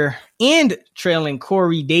Decker, and trailing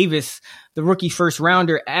Corey Davis, the rookie first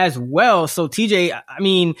rounder as well. So TJ, I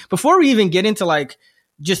mean, before we even get into like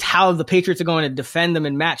just how the Patriots are going to defend them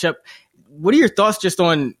and match up, what are your thoughts just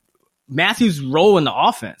on Matthews' role in the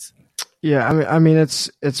offense? Yeah, I mean,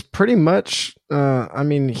 it's pretty much.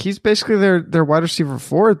 He's basically their wide receiver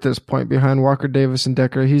 4 at this point, behind Walker, Davis, and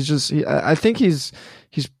Decker. I think he's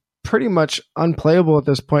pretty much unplayable at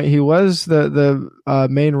this point. He was the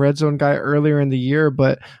main red zone guy earlier in the year,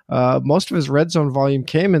 but most of his red zone volume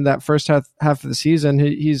came in that first half of the season.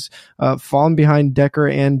 He's fallen behind Decker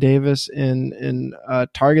and Davis in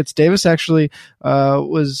targets. Davis actually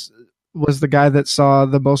was the guy that saw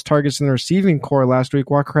the most targets in the receiving core last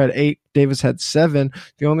week. Walker had 8, Davis had 7.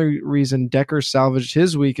 The only reason Decker salvaged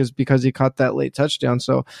his week is because he caught that late touchdown.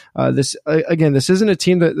 So this isn't a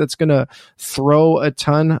team that's going to throw a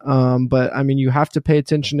ton, but I mean, you have to pay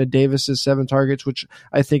attention to Davis's 7 targets, which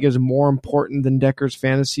I think is more important than Decker's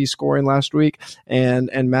fantasy scoring last week.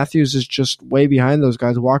 And Matthews is just way behind those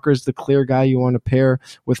guys. Walker is the clear guy you want to pair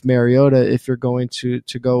with Mariota if you're going to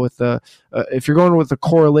go with if you're going with the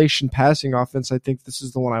correlation passing offense. I think this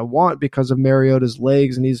is the one I want because of Mariota's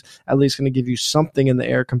legs, and he's at least going to give you something in the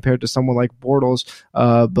air compared to someone like Bortles.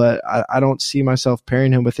 But I don't see myself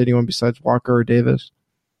pairing him with anyone besides Walker or Davis.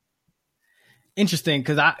 Interesting,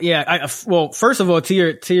 because well, first of all, to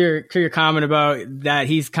your comment about that,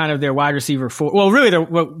 he's kind of their wide receiver 4. Well, really,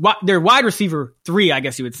 they're wide receiver 3, I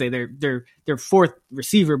guess you would say. They're 4th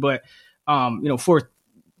receiver, but 4th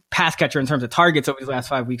pass catcher in terms of targets over these last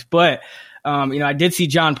 5 weeks. But I did see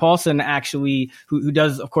John Paulson actually, who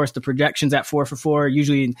does, of course, the projections at 4 for 4,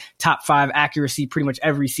 usually in top 5 accuracy pretty much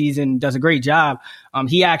every season, does a great job.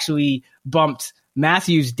 He actually bumped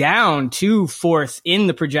Matthews down to 4th in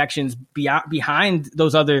the projections behind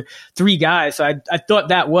those other 3 guys. So I thought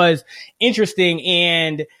that was interesting.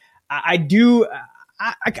 And I think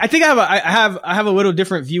I have a little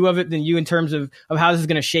different view of it than you in terms of how this is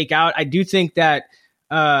going to shake out. I do think that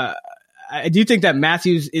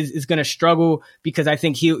Matthews is going to struggle because I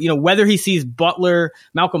think whether he sees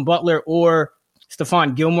Malcolm Butler or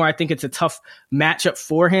Stephon Gilmore, I think it's a tough matchup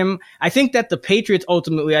for him. I think that the Patriots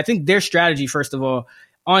ultimately, I think their strategy, first of all,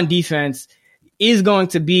 on defense is going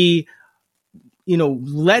to be,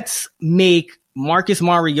 let's make Marcus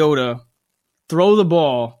Mariota throw the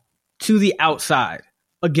ball to the outside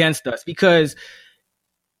against us, because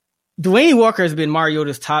Delanie Walker has been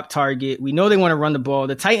Mariota's top target. We know they want to run the ball.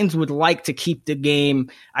 The Titans would like to keep the game,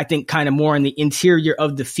 I think, kind of more in the interior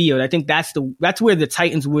of the field. I think that's where the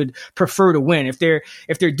Titans would prefer to win. If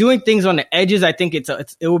they're doing things on the edges, I think it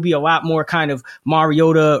will be a lot more kind of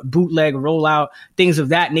Mariota bootleg rollout, things of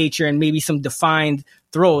that nature, and maybe some defined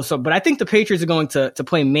throws. But I think the Patriots are going to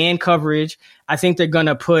play man coverage. I think they're going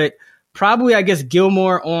to put probably, I guess,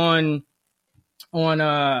 Gilmore on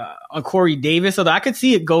Corey Davis, although I could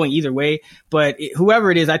see it going either way. But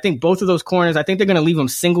whoever it is, I think both of those corners, I think they're going to leave them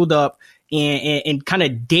singled up and kind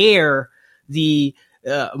of dare the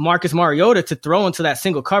Marcus Mariota to throw into that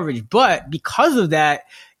single coverage. But because of that,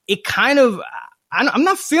 it kind of, I'm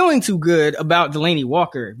not feeling too good about Delanie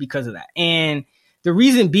Walker because of that. And the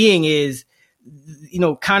reason being is,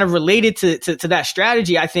 kind of related to that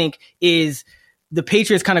strategy, I think, is the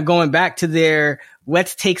Patriots kind of going back to their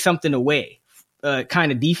let's take something away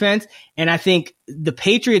kind of defense. And I think the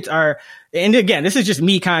Patriots are, and again, this is just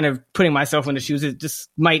me kind of putting myself in the shoes. It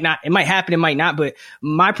might happen, it might not, but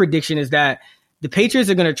my prediction is that the Patriots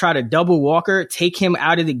are going to try to double Walker, take him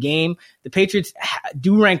out of the game. The Patriots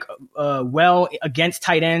do rank well against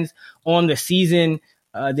tight ends on the season.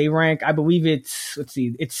 They rank, I believe it's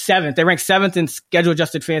 7th. They rank 7th in schedule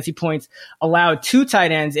adjusted fantasy points allowed to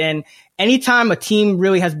tight ends. And anytime a team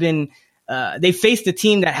really has been, they faced a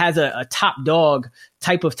team that has a top dog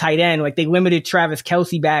type of tight end. Like they limited Travis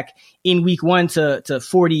Kelce back in week 1 to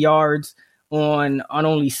 40 yards on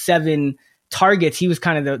only 7 targets. He was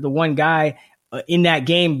kind of the one guy in that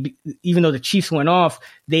game. Even though the Chiefs went off,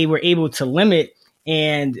 they were able to limit.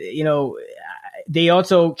 And, they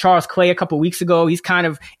also, Charles Clay a couple weeks ago, he's kind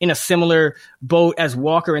of in a similar boat as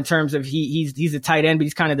Walker in terms of he's a tight end, but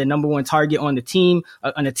he's kind of the number 1 target on the team,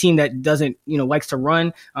 on a team that doesn't, likes to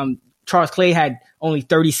run. Charles Clay had only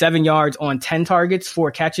 37 yards on 10 targets,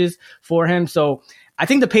 4 catches for him. So I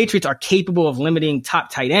think the Patriots are capable of limiting top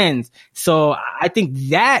tight ends. So I think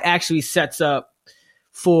that actually sets up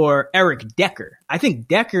for Eric Decker. I think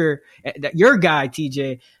Decker, your guy,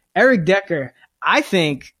 TJ, Eric Decker, I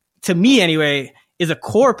think, to me anyway, is a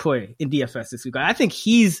core play in DFS this week. I think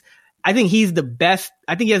he's the best.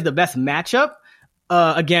 I think he has the best matchup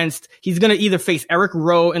against. He's going to either face Eric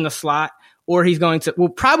Rowe in the slot, or he's going to,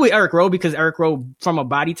 probably Eric Rowe, because Eric Rowe from a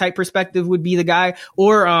body type perspective would be the guy,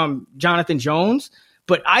 or Jonathan Jones.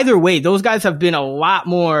 But either way, those guys have been a lot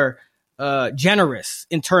more generous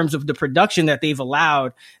in terms of the production that they've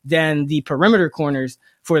allowed than the perimeter corners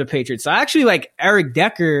for the Patriots. So I actually like Eric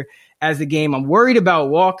Decker as the game. I'm worried about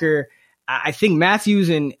Walker. I think Matthews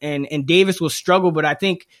and Davis will struggle, but I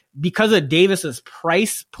think because of Davis's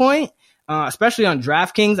price point, especially on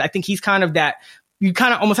DraftKings, I think he's kind of that, you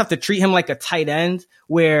kind of almost have to treat him like a tight end,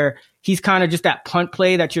 where he's kind of just that punt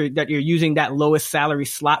play that you're using that lowest salary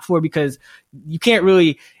slot for, because you can't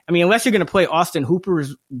really, unless you're going to play Austin Hooper,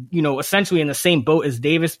 is, essentially in the same boat as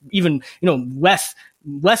Davis, even, less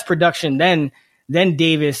production than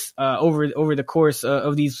Davis over the course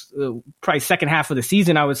of these probably second half of the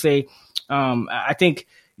season, I would say. I think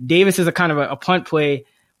Davis is a kind of a punt play,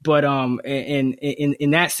 but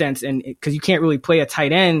in that sense, and because you can't really play a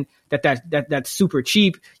tight end that's super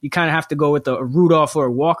cheap, you kind of have to go with a Rudolph or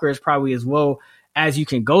a Walker is probably as low as you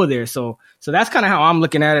can go there. So that's kind of how I'm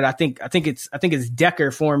looking at it. I think it's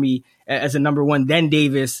Decker for me as a number 1, then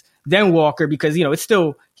Davis, then Walker, because it's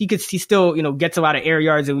still he still gets a lot of air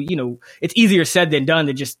yards, and it's easier said than done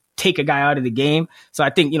to just take a guy out of the game. So I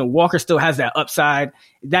think Walker still has that upside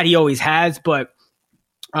that he always has, but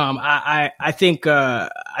I think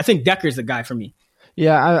Decker's the guy for me.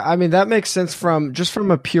 Yeah, I mean that makes sense from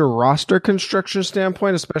a pure roster construction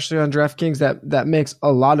standpoint, especially on DraftKings. That makes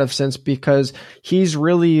a lot of sense because he's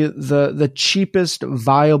really the cheapest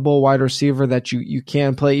viable wide receiver that you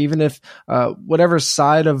can play, even if whatever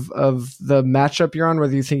side of the matchup you're on,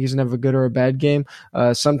 whether you think he's gonna have a good or a bad game.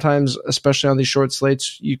 Sometimes, especially on these short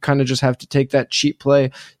slates, you kind of just have to take that cheap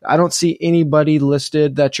play. I don't see anybody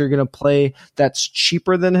listed that you're gonna play that's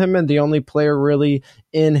cheaper than him, and the only player really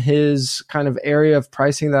in his kind of area of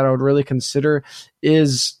pricing that I would really consider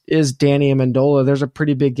is Danny Amendola. There's a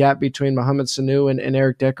pretty big gap between Mohamed Sanu and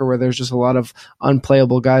Eric Decker where there's just a lot of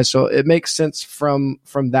unplayable guys. So it makes sense from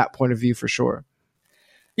that point of view for sure.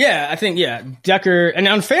 Yeah, I think, Decker, and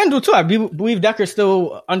on FanDuel too, I believe Decker's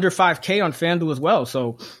still under 5K on FanDuel as well.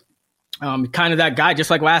 So kind of that guy, just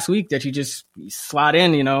like last week, that you just slot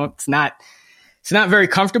in, it's not very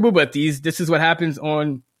comfortable, but this is what happens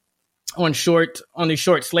on these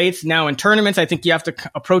short slates. Now in tournaments, I think you have to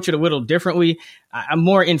approach it a little differently. I'm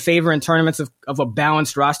more in favor in tournaments of a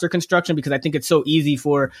balanced roster construction because I think it's so easy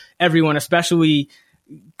for everyone, especially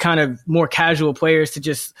kind of more casual players, to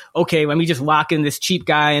just, okay, let me just lock in this cheap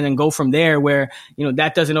guy and then go from there, where,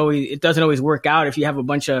 that doesn't always work out if you have a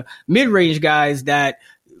bunch of mid-range guys that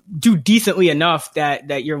do decently enough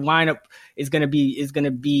that your lineup is going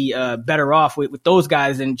to be better off with those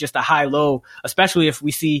guys than just a high-low, especially if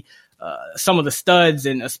we see some of the studs,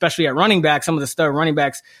 and especially at running back, some of the stud running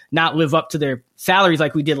backs not live up to their salaries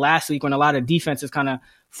like we did last week when a lot of defenses kind of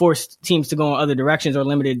forced teams to go in other directions or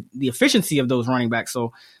limited the efficiency of those running backs.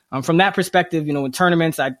 So from that perspective, in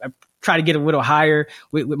tournaments, I try to get a little higher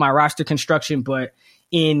with my roster construction, but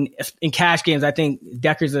in cash games, I think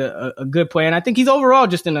Decker's a good play. And I think he's overall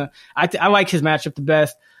just I like his matchup the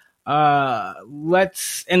best.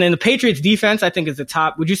 And then the Patriots defense, I think, is the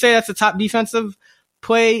top. Would you say that's the top defensive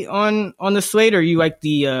play on the slate, or you like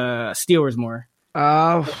the Steelers more?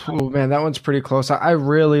 Oh man, that one's pretty close. I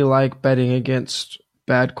really like betting against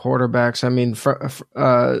bad quarterbacks. I mean,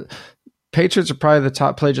 Patriots are probably the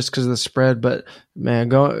top play just because of the spread, but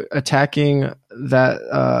man, attacking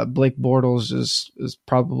that Blake Bortles is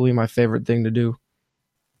probably my favorite thing to do.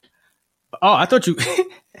 Oh, I thought you.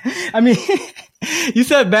 I mean, you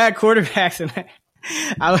said bad quarterbacks, and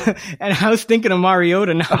I was thinking of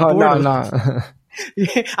Mariota, not Bortles. No.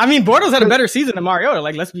 I mean, Bortles had a better season than Mariota.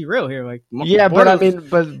 Like, let's be real here. Like, yeah, Bortles, but I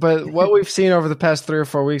mean, but what we've seen over the past 3 or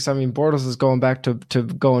 4 weeks, I mean, Bortles is going back to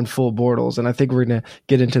going full Bortles, and I think we're gonna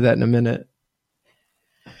get into that in a minute.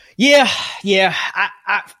 Yeah.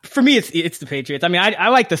 For me, it's the Patriots. I mean, I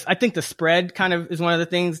like this. I think the spread kind of is one of the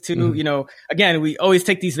things too. Mm-hmm. Again, we always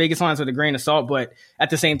take these Vegas lines with a grain of salt, but at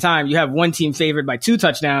the same time, you have one team favored by 2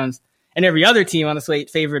 touchdowns and every other team on the slate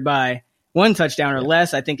favored by 1 touchdown or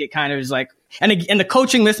less. I think it kind of is like, and the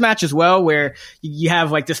coaching mismatch as well, where you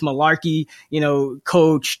have like this malarkey,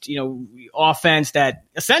 coached, offense that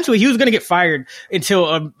essentially he was going to get fired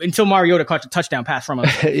until Mariota caught the touchdown pass from him.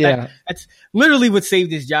 Yeah. That's literally what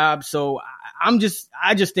saved his job. So I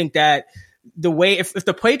just think that the way, if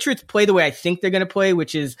the Patriots play the way I think they're going to play,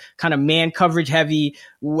 which is kind of man coverage heavy,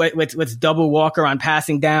 let's double Walker on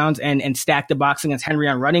passing downs and stack the box against Henry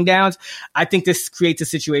on running downs, I think this creates a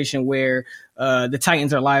situation where the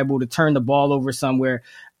Titans are liable to turn the ball over somewhere.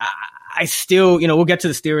 I still, we'll get to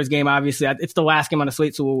the Steelers game. Obviously, it's the last game on the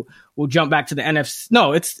slate, so we'll jump back to the NFC.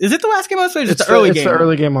 No, is it the last game on the slate? It's the early game. It's the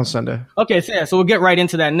early game on Sunday. Okay, so we'll get right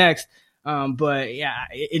into that next. But yeah,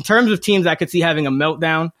 in terms of teams I could see having a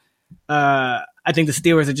meltdown, I think the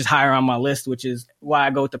Steelers are just higher on my list, which is why I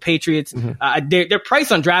go with the Patriots. Mm-hmm. Their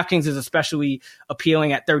price on DraftKings is especially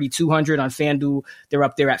appealing at 3,200. On FanDuel, they're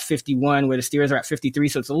up there at 51, where the Steelers are at 53.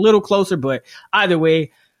 So it's a little closer, but either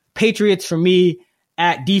way, Patriots for me.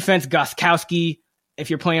 At defense, Gostkowski, if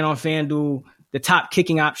you're playing on FanDuel, the top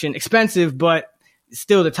kicking option, expensive, but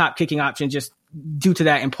still the top kicking option just due to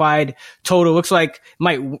that implied total. Looks like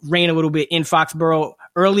might rain a little bit in Foxborough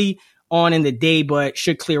early on in the day, but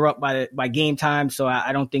should clear up by game time. So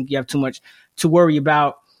I don't think you have too much to worry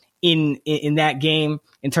about in that game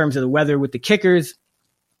in terms of the weather with the kickers.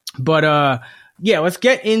 But let's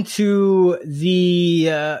get into the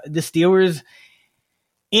Steelers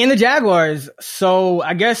and the Jaguars. So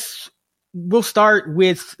I guess we'll start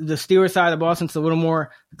with the Steelers side of the ball since it's a little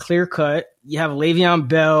more clear cut. You have Le'Veon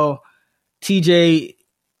Bell, TJ.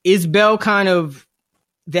 Is Bell kind of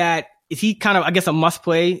that? Is he kind of, I guess, a must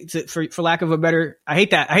play for lack of a better? I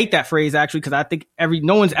hate that phrase actually, because I think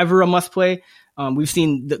no one's ever a must play. We've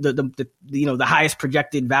seen the highest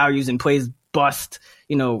projected values and plays bust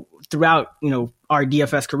throughout our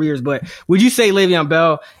DFS careers. But would you say Le'Veon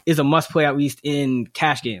Bell is a must play at least in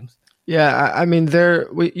cash games? Yeah, I mean,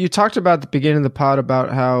 you talked about at the beginning of the pod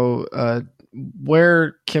about how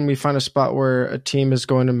where can we find a spot where a team is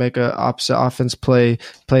going to make a opposite offense play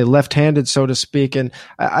left-handed, so to speak? And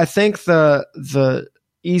I think the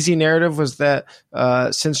easy narrative was that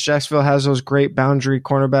since Jacksonville has those great boundary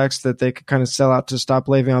cornerbacks that they could kind of sell out to stop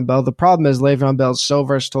Le'Veon Bell. The problem is Le'Veon Bell is so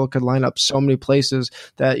versatile, could line up so many places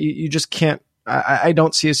that you just can't. I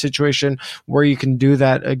don't see a situation where you can do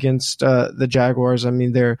that against the Jaguars. I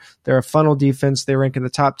mean, they're a funnel defense. They rank in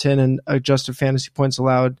the top 10 in adjusted fantasy points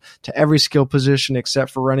allowed to every skill position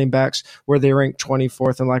except for running backs, where they rank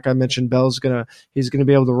 24th. And like I mentioned, he's gonna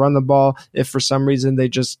be able to run the ball. If for some reason they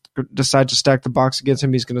just decide to stack the box against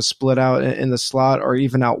him, he's gonna split out in the slot or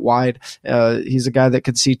even out wide. He's a guy that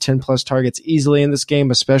could see 10 plus targets easily in this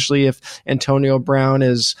game, especially if Antonio Brown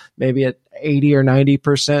is maybe at 80 or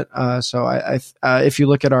 90%. So if you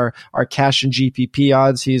look at our cash and GPP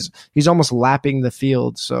odds, he's almost lapping the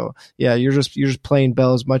field. So yeah, you're just playing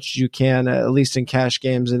Bell as much as you can, at least in cash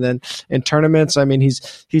games. And then in tournaments, I mean,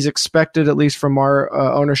 he's expected, at least from our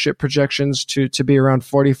ownership projections, to be around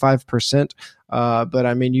 45%. But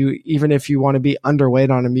I mean, even if you want to be underweight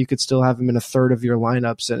on him, you could still have him in a third of your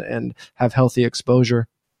lineups and have healthy exposure.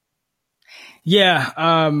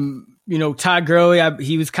 Yeah. Todd Gurley,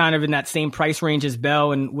 he was kind of in that same price range as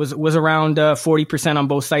Bell and was around 40% on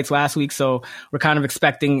both sites last week. So we're kind of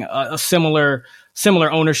expecting a similar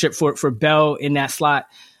ownership for Bell in that slot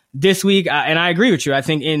this week. And I agree with you. I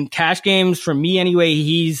think in cash games, for me anyway,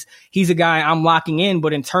 he's a guy I'm locking in.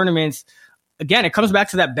 But in tournaments, again, it comes back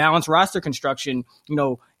to that balanced roster construction.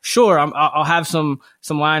 Sure, I'll have some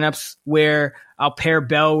lineups where I'll pair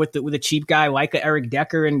Bell with a cheap guy like a Eric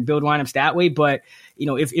Decker and build lineups that way. But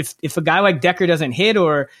if a guy like Decker doesn't hit,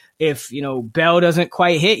 or if Bell doesn't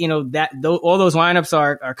quite hit, all those lineups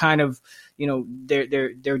are kind of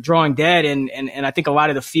they're drawing dead, and I think a lot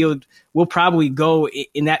of the field will probably go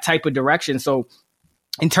in that type of direction. So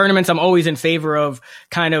in tournaments, I'm always in favor of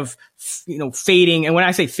kind of, fading. And when I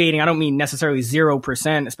say fading, I don't mean necessarily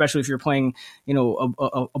 0%, especially if you're playing,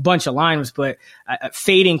 a bunch of lineups, but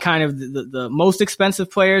fading kind of the most expensive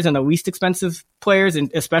players and the least expensive players, and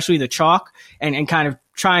especially the chalk, and kind of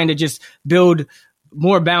trying to just build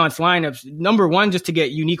more balanced lineups. Number one, just to get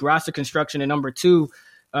unique roster construction. And number two,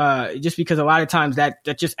 just because a lot of times that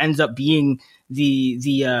just ends up being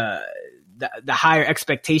the higher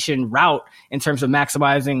expectation route in terms of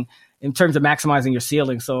maximizing your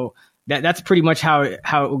ceiling. So that's pretty much how it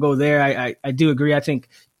will go there. I do agree. I think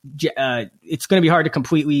it's going to be hard to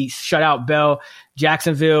completely shut out Bell.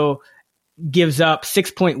 Jacksonville gives up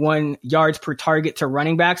 6.1 yards per target to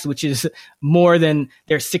running backs, which is more than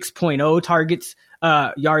their 6.0 targets,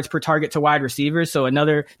 yards per target to wide receivers. So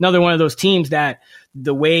another one of those teams that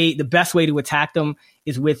the best way to attack them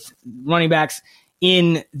is with running backs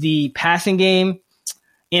in the passing game.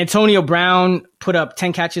 Antonio Brown put up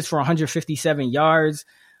 10 catches for 157 yards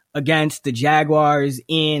against the Jaguars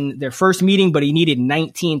in their first meeting, but he needed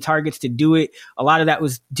 19 targets to do it. A lot of that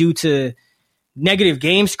was due to negative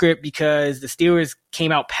game script because the Steelers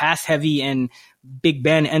came out pass heavy and Big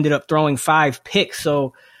Ben ended up throwing 5 picks.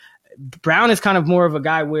 So Brown is kind of more of a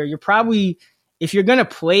guy where you're probably, if you're going to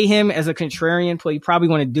play him as a contrarian play, you probably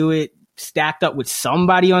want to do it stacked up with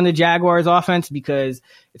somebody on the Jaguars offense, because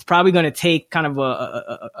it's probably going to take kind of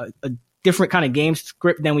a different kind of game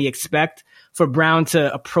script than we expect for Brown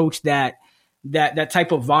to approach that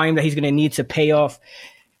type of volume that he's going to need to pay off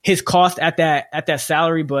his cost at that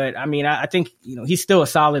salary. But I mean, I think, he's still a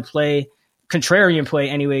solid play, contrarian play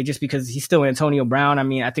anyway, just because he's still Antonio Brown. I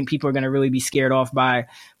mean, I think people are going to really be scared off by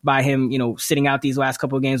him, sitting out these last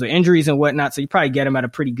couple of games with injuries and whatnot. So you probably get him at a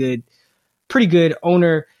pretty good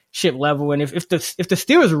ownership level. And if the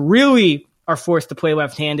Steelers really are forced to play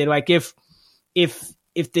left-handed, like if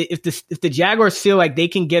the Jaguars feel like they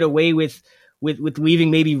can get away with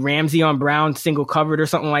leaving maybe Ramsey on Brown single covered or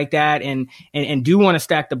something like that, and do want to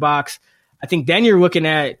stack the box, I think then you're looking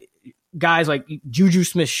at guys like Juju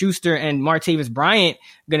Smith-Schuster and Martavis Bryant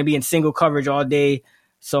going to be in single coverage all day.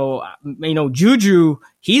 So, Juju,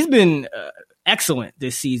 he's been excellent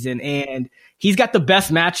this season, and he's got the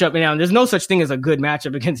best matchup. Now, there's no such thing as a good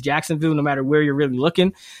matchup against Jacksonville, no matter where you're really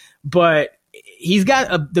looking, but he's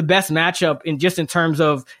got the best matchup in terms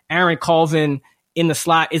of Aaron Colvin in the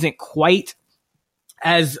slot isn't quite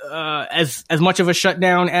as much of a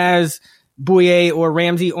shutdown as Bouye or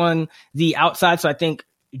Ramsey on the outside. So I think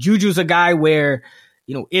Juju's a guy where,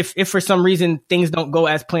 if for some reason things don't go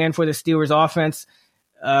as planned for the Steelers offense,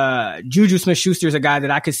 Juju Smith-Schuster is a guy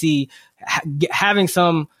that I could see having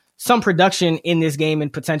some production in this game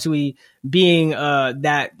and potentially being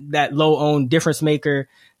that low-owned difference maker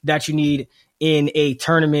that you need in a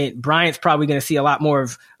tournament. Bryant's probably going to see a lot more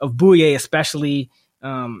of Bouye, especially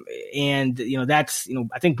And, that's,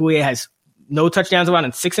 I think Bouye has no touchdowns allowed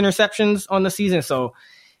and 6 interceptions on the season. So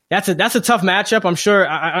that's a tough matchup. I'm sure.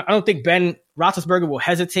 I don't think Ben Roethlisberger will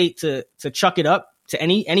hesitate to chuck it up to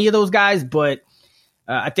any of those guys, but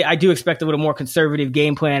I do expect a little more conservative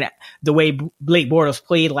game plan, the way Blake Bortles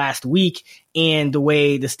played last week and the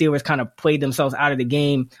way the Steelers kind of played themselves out of the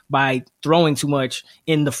game by throwing too much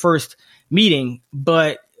in the first meeting.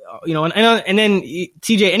 But, and then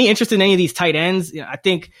TJ, any interest in any of these tight ends? I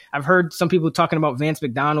think I've heard some people talking about Vance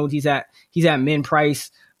McDonald. He's at min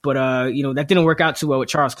price, but, that didn't work out too well with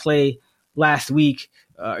Charles Clay last week.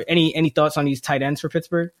 Any thoughts on these tight ends for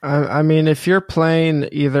Pittsburgh? I mean, if you're playing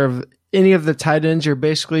any of the tight ends, you're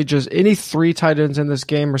basically just any 3 tight ends in this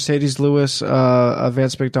game, Mercedes Lewis,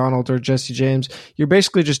 Vance McDonald, or Jesse James. You're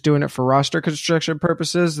basically just doing it for roster construction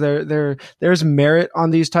purposes. There's merit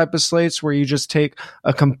on these type of slates where you just take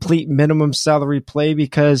a complete minimum salary play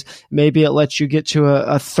because maybe it lets you get to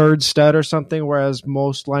a third stud or something, whereas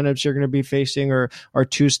most lineups you're going to be facing are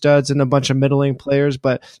 2 studs and a bunch of middling players.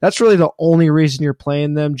 But that's really the only reason you're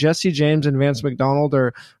playing them. Jesse James and Vance McDonald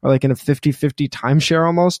are like in a 50-50 timeshare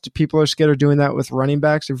almost. People are scared of doing that with running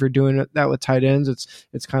backs. If you're doing that with tight ends,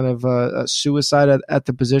 it's kind of a suicide at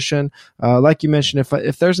the position. Like you mentioned,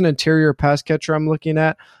 if there's an interior pass catcher I'm looking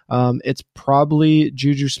at, it's probably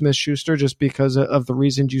Juju Smith-Schuster, just because of the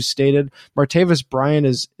reasons you stated. Martavis Bryant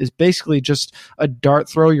is basically just a dart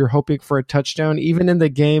throw. You're hoping for a touchdown. Even in the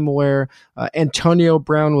game where Antonio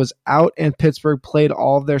Brown was out and Pittsburgh played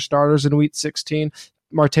all of their starters in Week 16,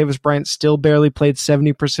 Martavis Bryant still barely played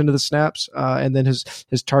 70% of the snaps, and then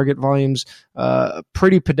his target volume's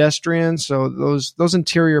pretty pedestrian. So those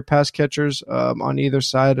interior pass catchers on either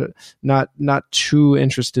side, not too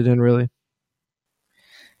interested in really.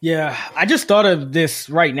 Yeah, I just thought of this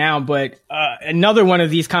right now, but another one of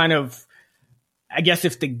these kind of, I guess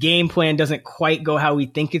if the game plan doesn't quite go how we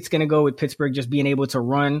think it's going to go with Pittsburgh just being able to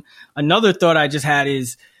run, another thought I just had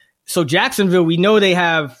is, so Jacksonville, we know they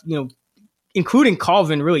have, including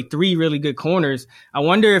Colvin, really 3 really good corners. I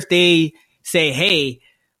wonder if they say, hey,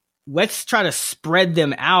 let's try to spread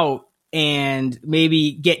them out and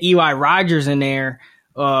maybe get Eli Rogers in there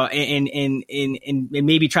and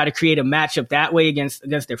maybe try to create a matchup that way against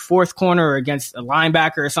their 4th corner or against a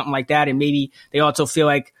linebacker or something like that. And maybe they also feel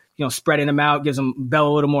like, spreading them out gives them Bell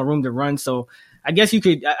a little more room to run. So I guess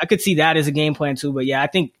I could see that as a game plan too. But yeah, I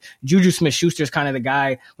think Juju Smith-Schuster is kind of the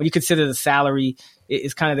guy, when you consider the salary,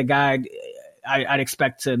 is kind of the guy I'd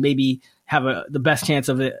expect to maybe have the best chance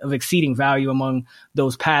of exceeding value among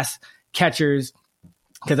those pass catchers.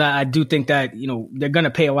 Because I do think that, they're going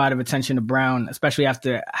to pay a lot of attention to Brown, especially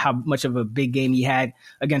after how much of a big game he had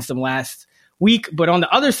against them last week. But on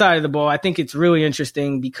the other side of the ball, I think it's really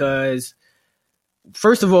interesting because,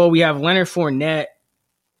 first of all, we have Leonard Fournette,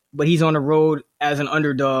 but he's on the road as an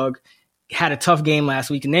underdog, had a tough game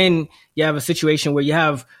last week. And then you have a situation where you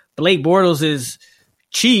have Blake Bortles is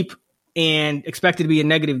cheap and expected to be a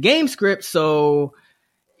negative game script. So,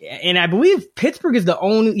 and I believe Pittsburgh is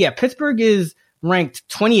Pittsburgh is ranked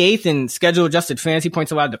 28th in schedule adjusted fantasy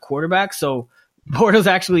points allowed to quarterback. So Bortles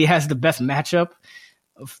actually has the best matchup,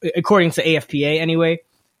 according to AFPA anyway,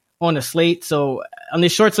 on the slate. So on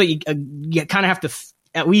this short slate, you kind of have to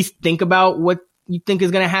at least think about what you think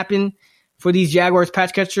is going to happen for these Jaguars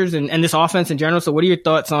patch catchers and this offense in general. So what are your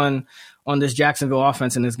thoughts on this Jacksonville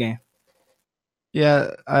offense in this game?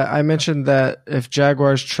 Yeah, I mentioned that if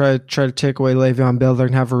Jaguars try to take away Le'Veon Bell, they're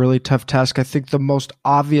going to have a really tough task. I think the most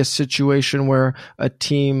obvious situation where a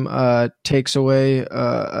team takes away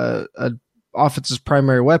a offense's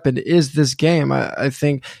primary weapon is this game. I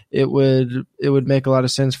think it would make a lot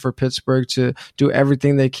of sense for Pittsburgh to do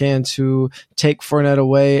everything they can to take Fournette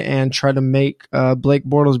away and try to make Blake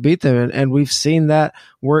Bortles beat them. And we've seen that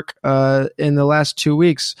work in the last 2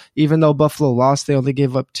 weeks. Even though Buffalo lost, they only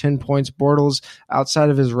gave up 10 points. Bortles, outside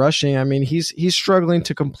of his rushing, I mean, he's struggling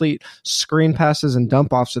to complete screen passes and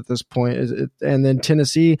dump offs at this point. And then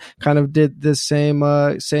Tennessee kind of did the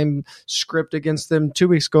same script against them 2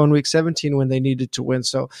 weeks ago in Week 17 when they needed to win.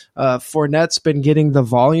 So Fournette's been getting the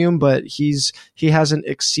volume, but he hasn't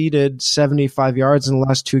exceeded 75 yards in the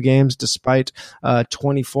last 2 games, despite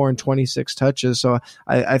 24 and 26 touches. So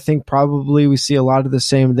I think probably we see a lot of the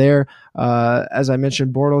same there. As I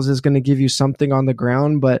mentioned, Bortles is going to give you something on the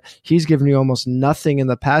ground, but he's given you almost nothing in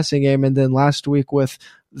the passing game. And then last week with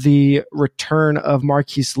the return of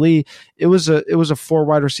Marquise Lee, it was a 4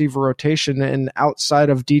 wide receiver rotation, and outside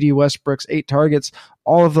of D.D. Westbrook's 8 targets,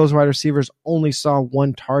 all of those wide receivers only saw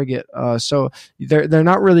one target. So they're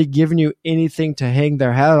not really giving you anything to hang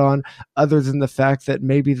their hat on other than the fact that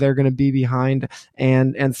maybe they're going to be behind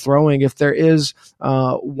and throwing. If there is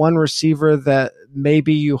one receiver that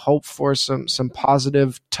maybe you hope for some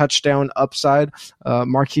positive touchdown upside,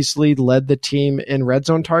 Marquise Lee led the team in red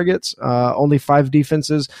zone targets. Only 5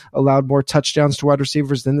 defenses allowed more touchdowns to wide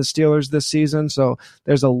receivers than the Steelers this season. So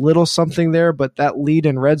there's a little something there, but that lead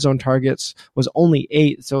in red zone targets was only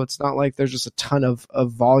 8. So it's not like there's just a ton of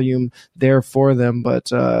volume there for them,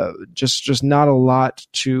 but just not a lot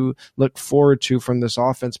to look forward to from this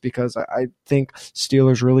offense, because I think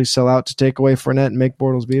Steelers really sell out to take away Fournette and make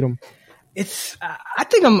Bortles beat them. I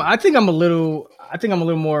think I'm a little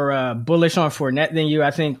more bullish on Fournette than you.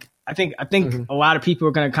 I think a lot of people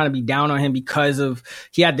are going to kind of be down on him because of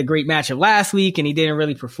he had the great matchup last week and he didn't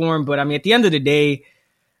really perform. But I mean, at the end of the day,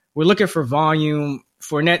 we're looking for volume.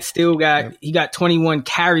 Fournette still got 21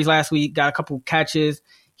 carries last week, got a couple catches.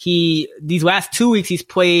 These last 2 weeks, he's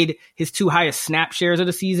played his 2 highest snap shares of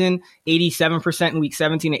the season, 87% in week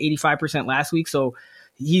 17 and 85% last week. So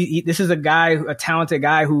this is a talented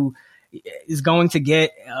guy who is going to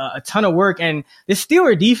get a ton of work. And the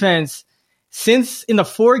Steeler defense, since in the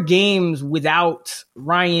 4 games without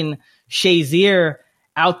Ryan Shazier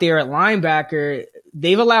out there at linebacker,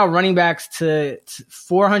 they've allowed running backs to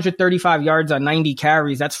 435 yards on 90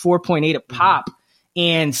 carries. That's 4.8 a pop,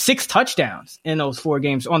 and 6 touchdowns in those 4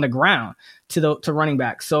 games on the ground to running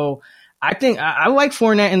backs. So I think I like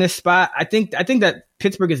Fournette in this spot. I think that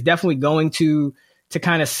Pittsburgh is definitely going to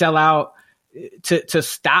kind of sell out to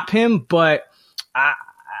stop him, but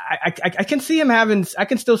I can see him I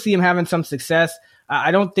can still see him having some success.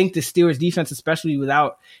 I don't think the Steelers defense, especially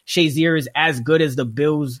without Shazier, is as good as the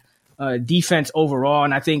Bills defense overall.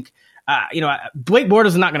 And I think, Blake Bortles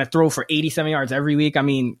is not going to throw for 87 yards every week. I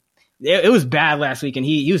mean, it was bad last week and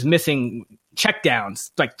he was missing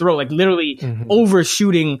checkdowns, literally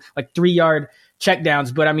overshooting 3-yard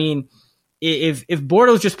checkdowns. But I mean, if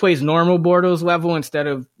Bortles just plays normal Bortles level instead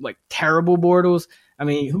of terrible Bortles, I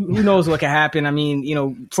mean, who knows what could happen? I mean,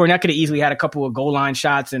 Fournette could have easily had a couple of goal line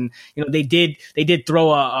shots, and they did throw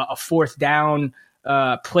a 4th down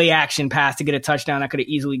play action pass to get a touchdown that could have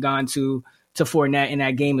easily gone to Fournette in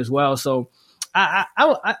that game as well. So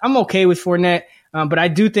I'm okay with Fournette, but I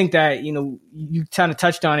do think that you kind of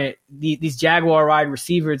touched on it. These Jaguar wide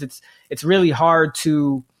receivers, it's really hard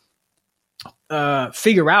to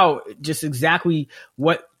figure out just exactly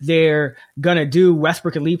what they're gonna do.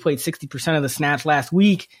 Westbrook and Lee played 60% of the snaps last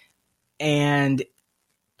week, and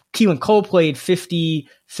Keelan Cole played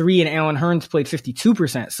 53, and Allen Hurns played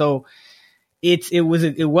 52%. So it was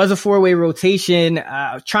a 4-way rotation.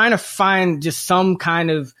 Trying to find just some kind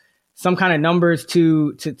of numbers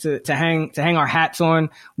to hang our hats on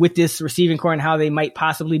with this receiving core and how they might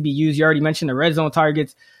possibly be used. You already mentioned the red zone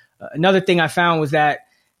targets. Another thing I found was that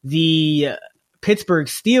the Pittsburgh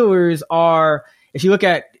Steelers are, if you look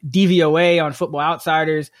at DVOA on Football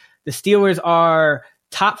Outsiders, the Steelers are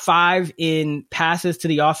top 5 in passes to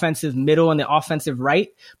the offensive middle and the offensive right,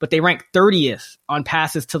 but they rank 30th on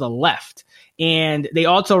passes to the left. And they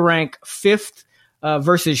also rank 5th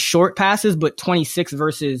versus short passes, but 26th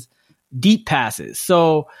versus deep passes.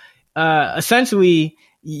 So essentially,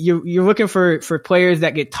 you're looking for players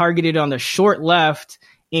that get targeted on the short left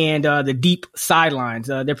and the deep sidelines.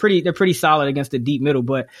 They're pretty solid against the deep middle,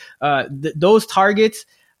 but those targets,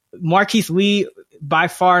 Marquise Lee by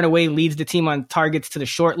far and away leads the team on targets to the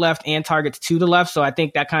short left and targets to the left. So I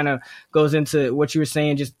think that kind of goes into what you were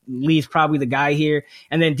saying. Just Lee's probably the guy here,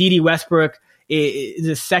 and then D.D. Westbrook has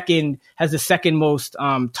the second most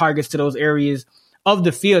targets to those areas of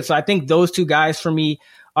the field. So I think those 2 guys for me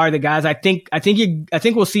are the guys. I think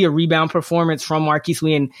we'll see a rebound performance from Marquise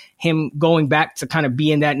Lee and him going back to kind of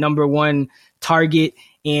being that number 1 target.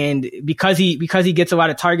 And because he gets a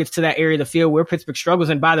lot of targets to that area of the field where Pittsburgh struggles.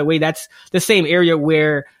 And by the way, that's the same area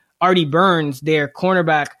where Artie Burns, their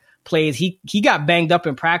cornerback, plays. He got banged up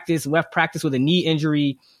in practice, left practice with a knee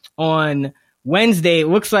injury on Wednesday. It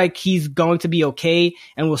looks like he's going to be okay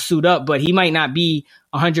and will suit up, but he might not be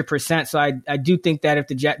 100%. So I do think that if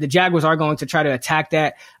the Jaguars are going to try to attack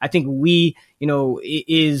that, I think Lee,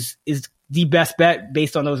 is the best bet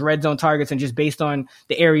based on those red zone targets and just based on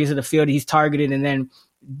the areas of the field he's targeted. And then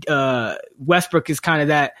Westbrook is kind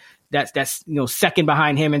of that's second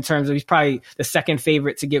behind him in terms of, he's probably the second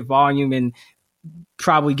favorite to get volume and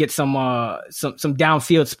probably get some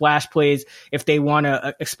downfield splash plays if they want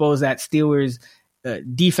to expose that Steelers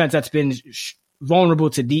defense that's been vulnerable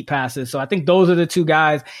to deep passes. So I think those are the 2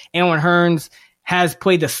 guys. Allen Hurns has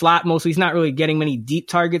played the slot mostly. He's not really getting many deep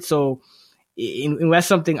targets. So unless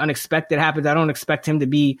something unexpected happens, I don't expect him to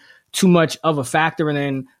be too much of a factor. And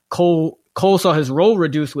then Cole saw his role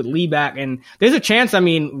reduced with Lee back. And there's a chance,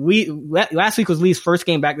 last week was Lee's first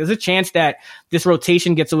game back. There's a chance that this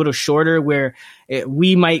rotation gets a little shorter where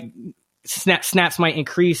snaps might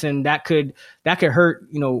increase, and that could hurt,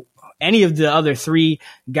 any of the other three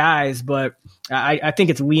guys. But I think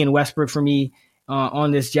it's Lee and Westbrook for me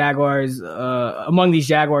on this Jaguars, among these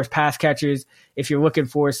Jaguars pass catchers. If you're looking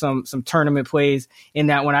for some tournament plays in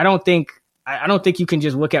that one, I don't think you can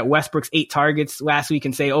just look at Westbrook's 8 targets last week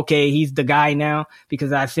and say, okay, he's the guy now,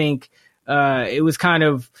 because I think it was kind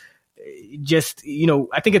of just,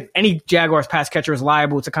 I think if any Jaguars pass catcher is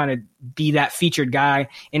liable to kind of be that featured guy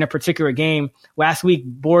in a particular game. Last week,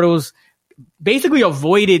 Bortles basically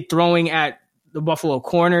avoided throwing at the Buffalo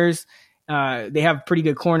corners. They have pretty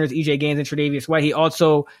good corners, EJ Gaines and Tre'Davious White. He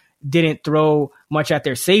also didn't throw much at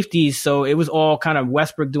their safeties, so it was all kind of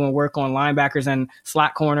Westbrook doing work on linebackers and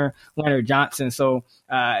slot corner Leonard Johnson. So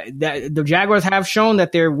the Jaguars have shown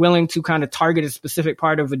that they're willing to kind of target a specific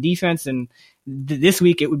part of a defense, and this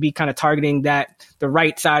week it would be kind of targeting the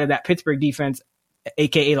right side of that Pittsburgh defense,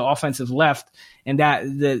 aka the offensive left, and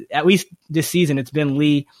at least this season it's been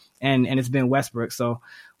Lee and it's been Westbrook. So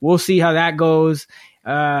we'll see how that goes.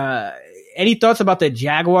 Any thoughts about the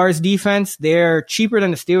Jaguars defense? They're cheaper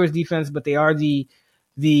than the Steelers defense, but they are the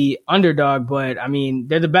underdog. But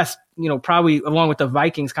they're the best, probably along with the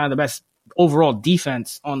Vikings, kind of the best overall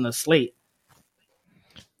defense on the slate.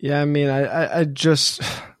 Yeah, I just,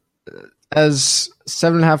 as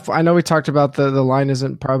 7.5, I know we talked about the line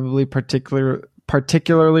isn't probably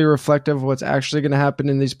particularly reflective of what's actually going to happen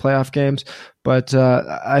in these playoff games, but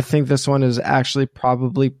I think this one is actually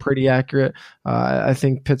probably pretty accurate. I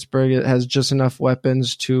think Pittsburgh has just enough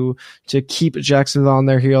weapons to keep Jacksonville on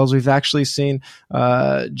their heels. We've actually seen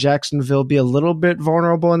Jacksonville be a little bit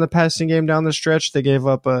vulnerable in the passing game down the stretch. They gave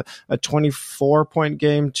up a 24-point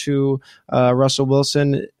game to Russell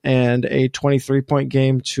Wilson and a 23-point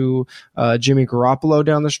game to Jimmy Garoppolo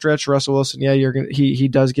down the stretch. Russell Wilson, he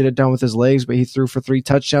does get it done with his legs, but he threw for 3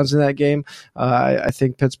 touchdowns in that game. I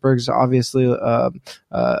think Pittsburgh's obviously a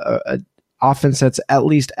offense that's at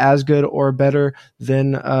least as good or better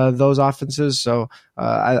than those offenses. So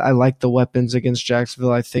I like the weapons against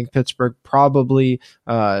Jacksonville. I think Pittsburgh probably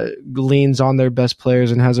leans on their best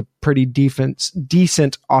players and has a pretty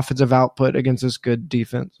decent offensive output against this good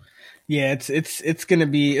defense. Yeah, it's gonna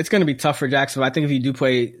be tough for Jacksonville. I think if you do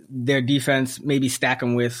play their defense, maybe stack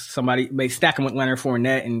them with somebody, maybe stack them with Leonard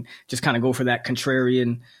Fournette and just kind of go for that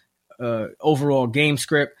contrarian overall game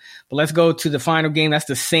script. But let's go to the final game. That's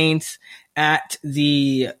the Saints at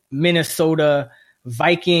the Minnesota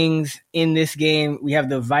Vikings. In this game, we have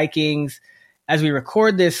the Vikings, as we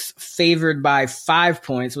record this, favored by 5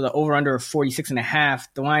 points with an over-under of 46.5.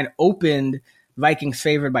 The line opened Vikings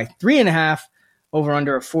favored by 3.5,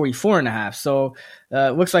 over-under of 44.5. So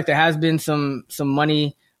it looks like there has been some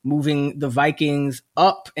money moving the Vikings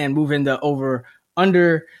up and moving the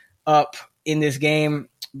over-under up in this game.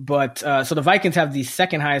 But so the Vikings have the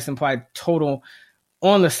second highest implied total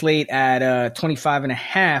on the slate at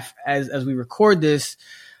 25.5 as we record this.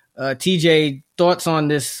 TJ, thoughts on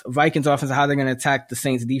this Vikings offense, how they're going to attack the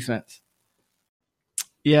Saints defense?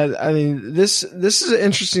 Yeah, this is an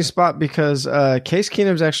interesting spot because Case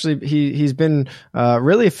Keenum's actually he's been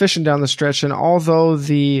really efficient down the stretch, and although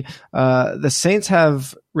the Saints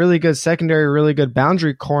have really good secondary, really good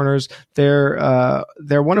boundary corners, they're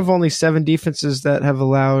one of only 7 defenses that have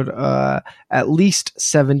allowed at least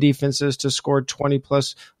 7 defenses to score 20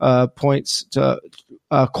 plus points to.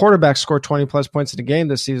 Quarterbacks score 20 plus points in a game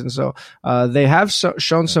this season. So they have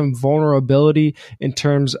shown some vulnerability in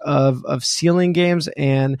terms of sealing games,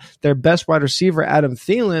 and their best wide receiver, Adam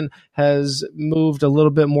Thielen, has moved a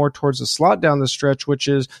little bit more towards the slot down the stretch, which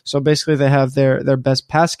is, so basically they have their best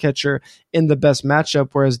pass catcher in the best matchup,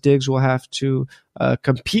 whereas Diggs will have to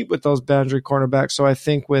compete with those boundary cornerbacks. So I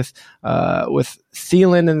think with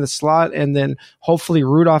Thielen in the slot and then hopefully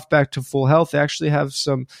Rudolph back to full health, they actually have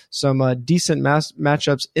some decent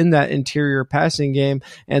matchups in that interior passing game.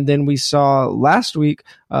 And then we saw last week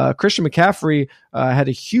Christian McCaffrey had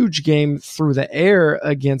a huge game through the air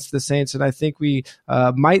against the Saints, and I think we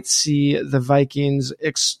might see the Vikings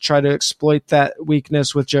try to exploit that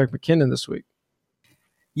weakness with Jerick McKinnon this week.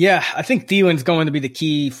 Yeah, I think Thielen's going to be the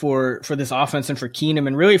key for this offense and for Keenum,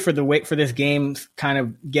 and really for this game kind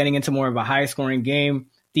of getting into more of a high scoring game.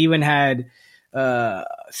 Thielen had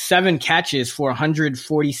 7 catches for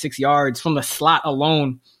 146 yards from the slot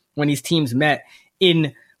alone when these teams met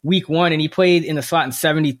in week 1, and he played in the slot in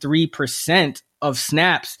 73% of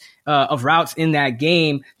snaps of routes in that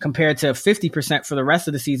game compared to 50% for the rest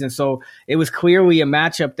of the season. So it was clearly a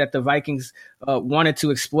matchup that the Vikings wanted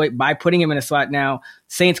to exploit by putting him in a slot. Now,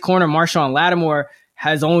 Saints corner Marshawn Lattimore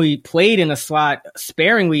has only played in a slot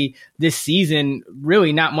sparingly this season,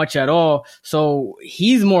 really not much at all. So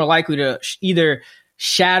he's more likely to either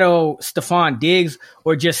shadow Stephon Diggs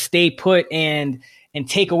or just stay put and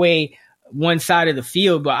take away one side of the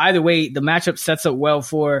field. But either way, the matchup sets up well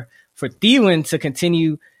for Thielen to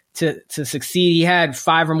continue to succeed. He had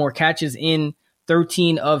 5 or more catches in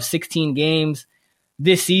 13 of 16 games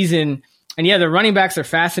this season. And yeah, the running backs are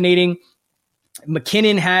fascinating.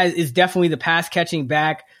 McKinnon is definitely the pass catching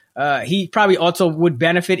back. He probably also would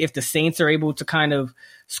benefit if the Saints are able to kind of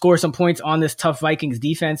score some points on this tough Vikings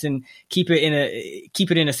defense and keep it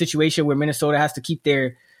in a situation where Minnesota has to keep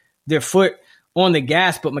their foot on the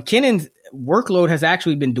gas. But McKinnon's workload has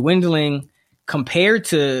actually been dwindling compared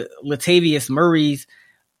to Latavius Murray's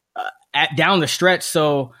down the stretch.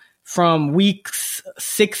 So from weeks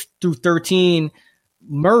 6 through 13,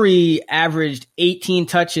 Murray averaged 18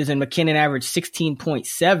 touches and McKinnon averaged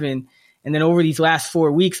 16.7. And then over these last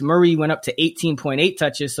 4 weeks, Murray went up to 18.8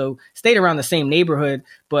 touches. So stayed around the same neighborhood,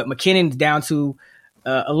 but McKinnon's down to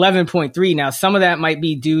 11.3. Now, some of that might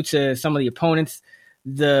be due to some of the opponents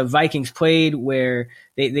the Vikings played, where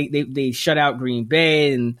they shut out Green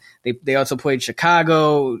Bay, and they also played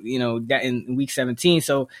Chicago, that in week 17.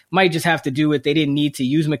 So might just have to do with they didn't need to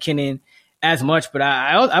use McKinnon as much. But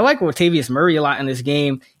I like Latavius Murray a lot in this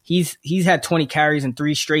game. He's had 20 carries in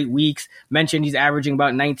 3 straight weeks. Mentioned he's averaging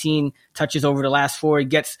about 19 touches over the last 4. He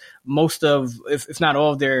gets most of, if not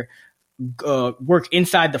all of their work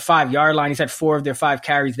inside the 5-yard line. He's had 4 of their 5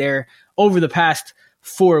 carries there over the past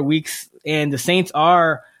 4 weeks. And the Saints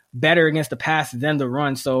are better against the pass than the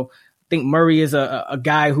run. So I think Murray is a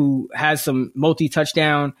guy who has some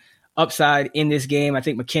multi-touchdown upside in this game. I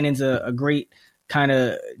think McKinnon's a great kind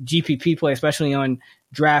of GPP play, especially on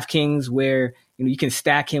DraftKings, where you can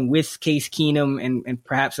stack him with Case Keenum and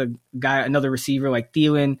perhaps another receiver like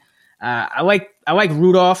Thielen. I like Kyle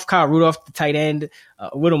Rudolph, the tight end,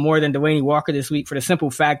 a little more than Delanie Walker this week, for the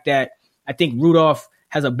simple fact that I think Rudolph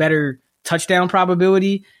has a better touchdown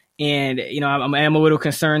probability. And, I am a little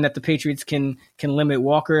concerned that the Patriots can limit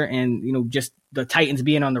Walker, and, just the Titans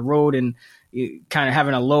being on the road and kind of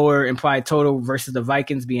having a lower implied total versus the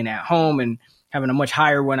Vikings being at home and having a much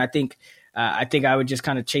higher one. I think I would just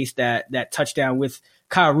kind of chase that touchdown with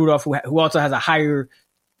Kyle Rudolph, who also has a higher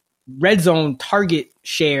red zone target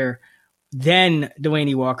share than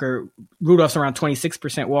Delanie Walker. Rudolph's around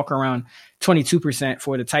 26%, Walker around 22%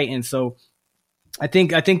 for the Titans. So I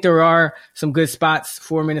think there are some good spots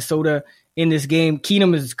for Minnesota in this game.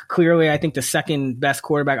 Keenum is clearly, I think, the second best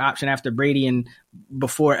quarterback option after Brady and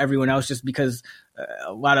before everyone else, just because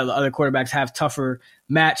a lot of the other quarterbacks have tougher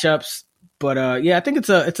matchups. But I think it's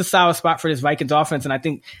a solid spot for this Vikings offense. And I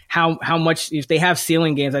think how much, if they have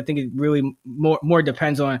ceiling games, I think it really more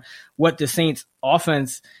depends on what the Saints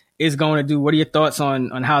offense is going to do. What are your thoughts on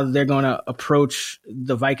how they're going to approach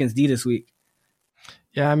the Vikings D this week?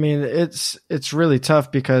 Yeah, I mean, it's really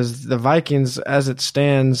tough because the Vikings, as it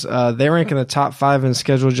stands, they rank in the top 5 in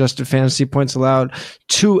schedule adjusted fantasy points allowed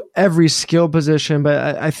to every skill position.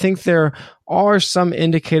 But I think there are some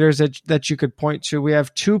indicators that you could point to. We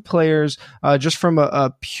have 2 players, just from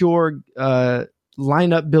a pure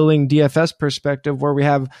lineup building DFS perspective, where we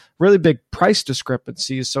have really big price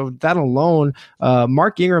discrepancies. So that alone,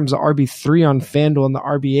 Mark Ingram's the RB3 on FanDuel and the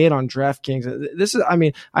RB8 on DraftKings. This is,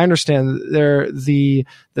 I understand the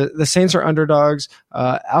Saints are underdogs.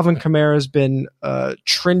 Alvin Kamara has been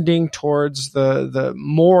trending towards the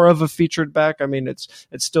more of a featured back. It's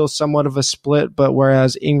still somewhat of a split, but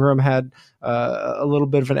whereas Ingram had a little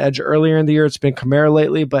bit of an edge earlier in the year, it's been Kamara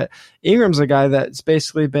lately. But Ingram's a guy that's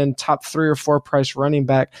basically been top 3 or 4 price running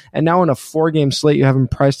back, and now in a 4-game slate, you have him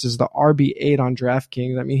priced as the RB8 on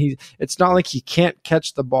DraftKings. It's not like he can't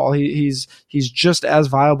catch the ball. He's just as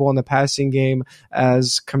viable in the passing game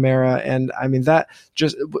as Kamara, and that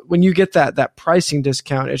just, when you get that pricing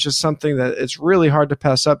discount, it's just something that it's really hard to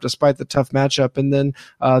pass up despite the tough matchup. And then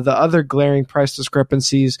the other glaring price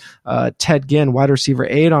discrepancies, Ted Ginn, wide receiver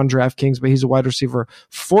 8 on DraftKings, but he's a wide receiver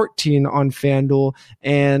 14 on FanDuel.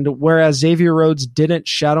 And whereas Xavier Rhodes didn't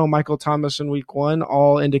shadow Michael Thomas in week 1,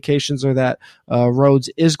 all indications are that Rhodes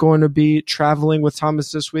is going to be traveling with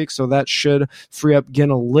Thomas this week, so that should free up Ginn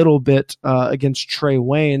a little bit against Trey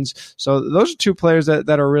Waynes. So those are 2 players that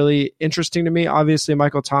are really interesting to me. Obviously,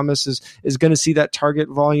 Michael Thomas is going to see that target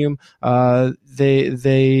volume. They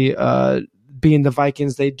being the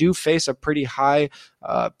Vikings. They do face a pretty high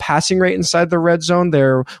passing rate inside the red zone.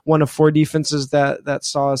 They're one of 4 defenses that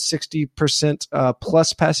saw a 60%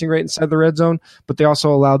 plus passing rate inside the red zone, but they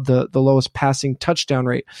also allowed the lowest passing touchdown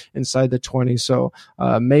rate inside the 20. So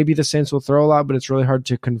maybe the Saints will throw a lot, but it's really hard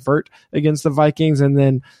to convert against the Vikings. And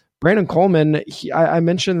then Brandon Coleman, I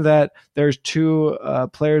mentioned that there's 2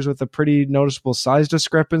 players with a pretty noticeable size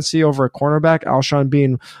discrepancy over a cornerback, Alshon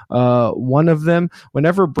being one of them.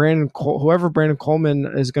 Whenever whoever Brandon Coleman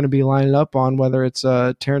is going to be lining up on, whether it's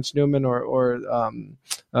Terrence Newman or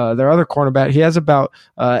their other cornerback, he has about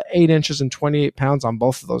 8 inches and 28 pounds on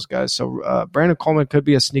both of those guys. So Brandon Coleman could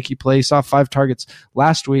be a sneaky play. He saw 5 targets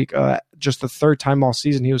last week, just the 3rd time all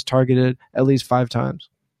season he was targeted at least 5 times.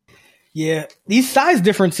 Yeah, these size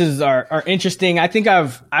differences are interesting. I think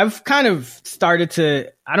I've kind of started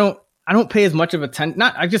to, I don't pay as much of attention.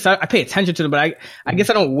 I pay attention to them, but I guess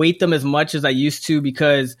I don't weight them as much as I used to,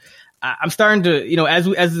 because I'm starting to,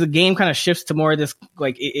 as the game kind of shifts to more of this,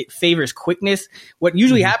 like it favors quickness. What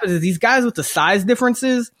usually happens is these guys with the size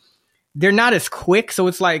differences, they're not as quick. So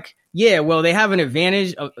it's like, yeah, well, they have an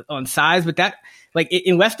advantage on size, but that, like,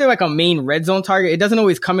 unless they're like a main red zone target, it doesn't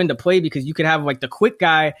always come into play, because you could have like the quick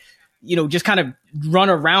guy, just kind of run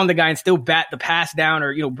around the guy and still bat the pass down,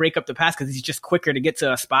 or, break up the pass because he's just quicker to get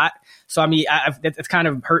to a spot. So, I mean, it's kind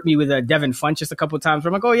of hurt me with Devin Funchess a couple of times where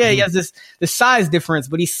I'm like, oh yeah, he has this size difference,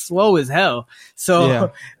 but he's slow as hell.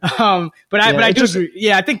 So, I do agree.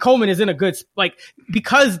 Yeah, I think Coleman is in a good,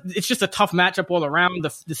 because it's just a tough matchup all around.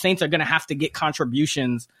 The Saints are going to have to get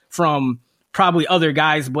contributions from probably other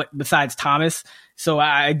guys, but besides Thomas. So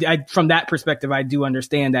I from that perspective, I do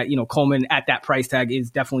understand that, Coleman at that price tag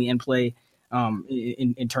is definitely in play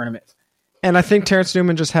in tournaments. And I think Terrence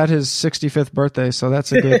Newman just had his 65th birthday, so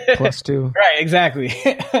that's a good plus too. Right, exactly.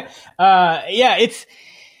 It's,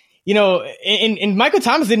 and Michael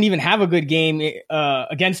Thomas didn't even have a good game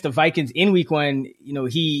against the Vikings in week 1.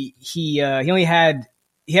 He only had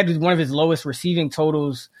one of his lowest receiving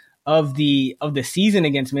totals of the season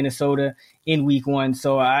against Minnesota in week 1.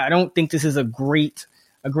 So I don't think this is a great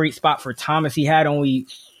spot for Thomas. He had only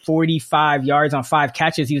 45 yards on 5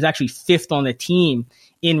 catches. He was actually 5th on the team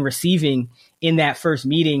in receiving in that first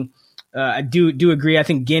meeting. I do agree. I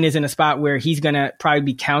think Ginn is in a spot where he's going to probably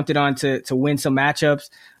be counted on to win some matchups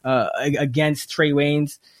against Trey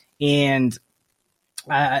Waynes. And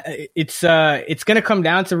it's going to come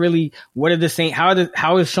down to really what are the Saints,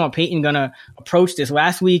 how is Sean Payton going to approach this?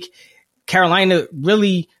 Last week, Carolina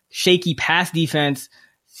really shaky pass defense,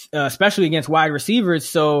 especially against wide receivers.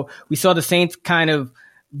 So we saw the Saints kind of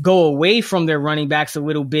go away from their running backs a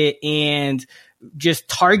little bit and just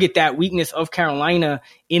target that weakness of Carolina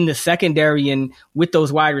in the secondary and with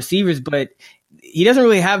those wide receivers. But he doesn't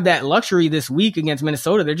really have that luxury this week against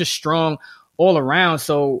Minnesota. They're just strong all around.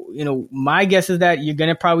 So, my guess is that you're going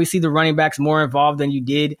to probably see the running backs more involved than you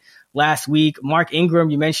did last week. Mark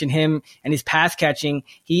Ingram, you mentioned him and his pass catching.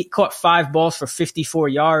 He caught 5 balls for 54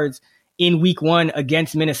 yards in week 1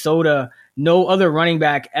 against Minnesota. No other running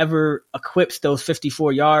back ever eclipsed those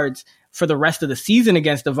 54 yards for the rest of the season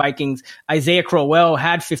against the Vikings. Isaiah Crowell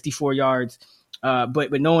had 54 yards,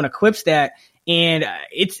 but no one eclipsed that. And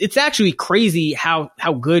it's actually crazy how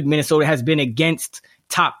good Minnesota has been against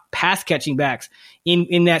top pass catching backs.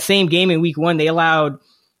 In that same game in week 1, they allowed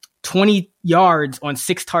 20 yards on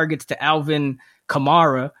 6 targets to Alvin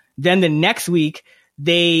Kamara. Then the next week,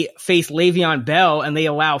 they face Le'Veon Bell and they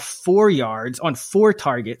allow 4 yards on 4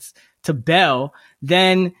 targets to Bell.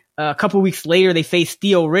 Then a couple weeks later, they face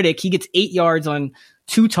Theo Riddick. He gets 8 yards on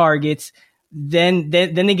 2 targets. Then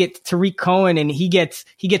they get Tariq Cohen and he gets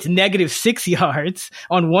 -6 yards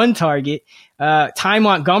on 1 target. Ty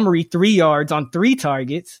Montgomery, 3 yards on 3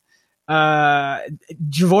 targets.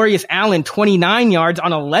 Javorius Allen, 29 yards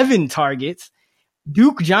on 11 targets.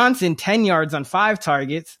 Duke Johnson, 10 yards on 5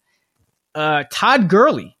 targets. Todd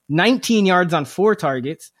Gurley, 19 yards on 4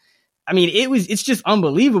 targets. I mean, it's just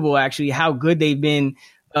unbelievable actually how good they've been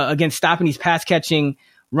against stopping these pass catching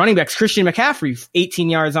running backs. Christian McCaffrey, 18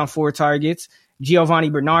 yards on 4 targets. Giovanni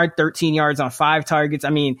Bernard, 13 yards on 5 targets. I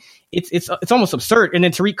mean, it's almost absurd. And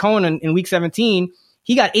then Tariq Cohen in week 17,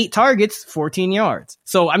 he got 8 targets, 14 yards.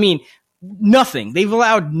 So, I mean, nothing. They've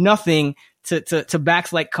allowed nothing to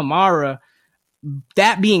backs like Kamara.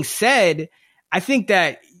 That being said, I think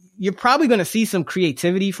that you're probably going to see some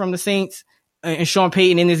creativity from the Saints and Sean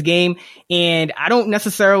Payton in this game. And I don't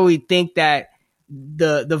necessarily think that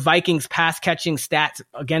the Vikings pass catching stats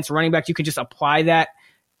against running backs, you can just apply that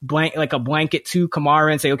like a blanket to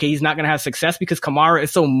Kamara and say, okay, he's not going to have success, because Kamara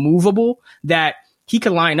is so movable that he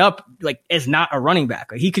could line up like as not a running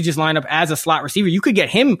back. Like, he could just line up as a slot receiver. You could get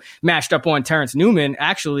him matched up on Terrence Newman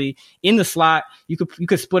actually in the slot. You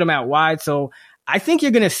could split him out wide. So I think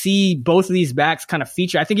you're going to see both of these backs kind of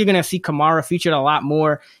feature. I think you're going to see Kamara featured a lot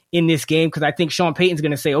more in this game because I think Sean Payton's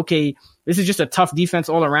going to say, okay, this is just a tough defense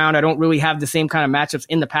all around. I don't really have the same kind of matchups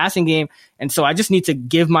in the passing game. And so I just need to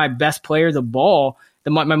give my best player the ball,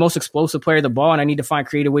 my most explosive player the ball, and I need to find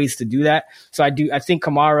creative ways to do that. So I think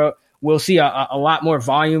Kamara will see a lot more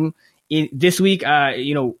volume this week.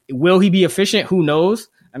 Will he be efficient? Who knows?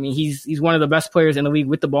 I mean, he's one of the best players in the league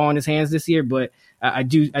with the ball in his hands this year, but I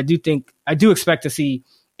do expect to see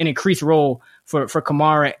an increased role for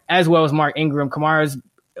Kamara as well as Mark Ingram. Kamara's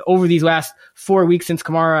over these last 4 weeks since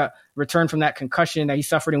Kamara returned from that concussion that he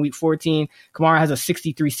suffered in week 14. Kamara has a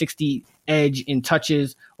 63-60 edge in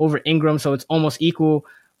touches over Ingram, so it's almost equal.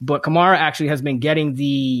 But Kamara actually has been getting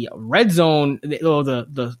the red zone,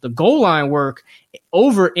 the goal line work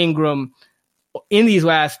over Ingram in these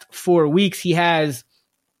last 4 weeks. He has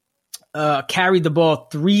carried the ball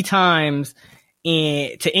 3 times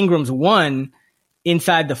to Ingram's 1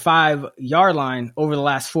 inside the 5-yard line over the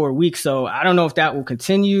last 4 weeks. So I don't know if that will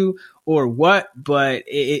continue or what, but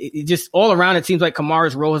it just all around, it seems like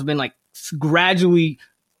Kamara's role has been like gradually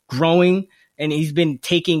growing, and he's been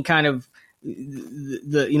taking kind of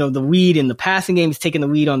the lead in the passing game. He's taking the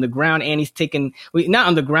lead on the ground, and he's taking not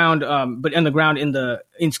on the ground, but on the ground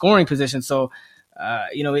in scoring position. So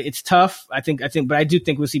it's tough. I think, but I do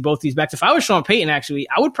think we'll see both these backs. If I was Sean Payton, actually,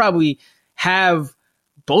 I would probably have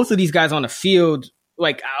both of these guys on the field.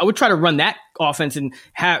 Like, I would try to run that offense and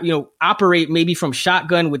have, operate maybe from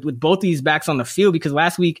shotgun with both these backs on the field, because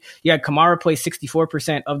last week you had Kamara play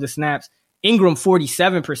 64% of the snaps, Ingram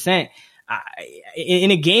 47%. In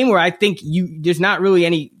a game where I think there's not really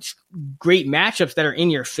any great matchups that are in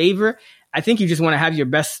your favor, I think you just want to have your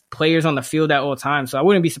best players on the field at all times. So I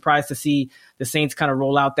wouldn't be surprised to see the Saints kind of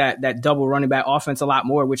roll out that double running back offense a lot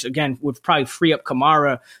more, which again would probably free up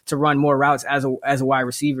Kamara to run more routes as a wide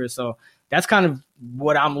receiver. So that's kind of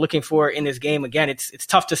what I'm looking for in this game. Again, it's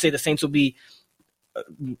tough to say the Saints will be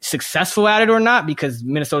successful at it or not, because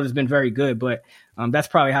Minnesota's been very good, but that's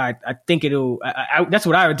probably how I think it'll. That's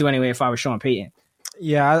what I would do anyway if I was Sean Payton.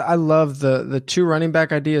 Yeah, I love the 2 running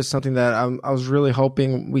back idea is something that I was really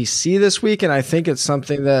hoping we see this week, and I think it's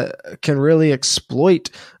something that can really exploit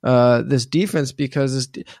this defense, because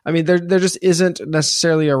there just isn't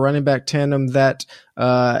necessarily a running back tandem that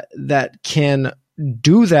can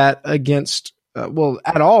do that against.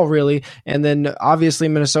 At all, really. And then obviously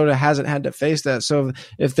Minnesota hasn't had to face that. So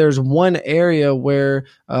if there's one area where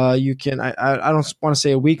you can, I don't want to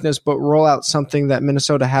say a weakness, but roll out something that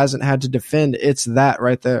Minnesota hasn't had to defend, it's that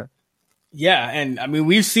right there. Yeah. And I mean,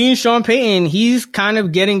 we've seen Sean Payton, he's kind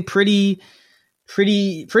of getting pretty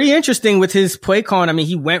interesting with his play calling. I mean,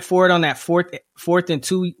 he went for it on that fourth and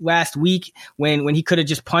 2 last week when he could have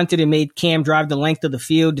just punted and made Cam drive the length of the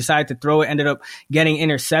field, decided to throw it, ended up getting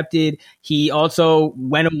intercepted. He also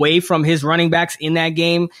went away from his running backs in that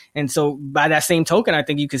game. And so by that same token, I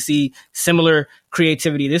think you could see similar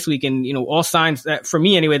creativity this week. And, all signs that, for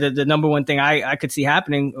me anyway, the number one thing I could see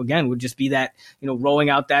happening again would just be that, rolling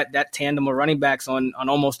out that tandem of running backs on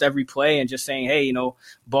almost every play and just saying, hey,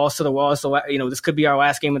 balls to the wall. So, this could be our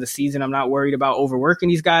last game of the season. I'm not worried about overworking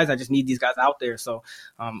these guys. I just need these guys out there. So,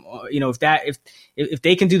 if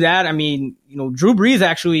they can do that, I mean, Drew Brees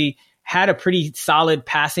actually had a pretty solid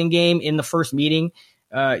passing game in the first meeting.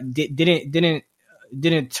 Didn't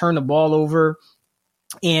turn the ball over,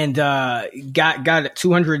 and got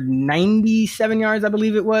 297 yards, I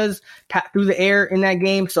believe it was, through the air in that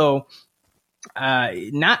game. So,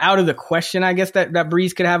 not out of the question, I guess, that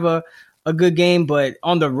Brees could have a good game, but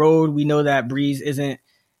on the road, we know that Brees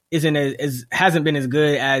hasn't been as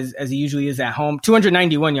good as he usually is at home.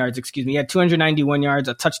 291 yards, excuse me. He had 291 yards,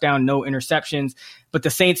 a touchdown, no interceptions, but the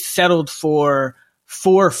Saints settled for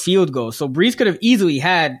 4 field goals. So Brees could have easily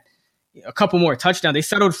had a couple more touchdowns. They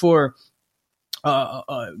settled for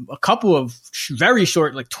a couple of very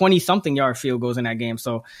short, like 20-something yard field goals in that game.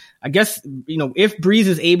 So I guess, if Brees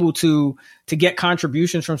is able to get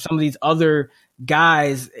contributions from some of these other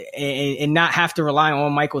guys and not have to rely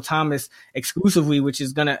on Michael Thomas exclusively, which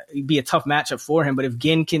is going to be a tough matchup for him. But if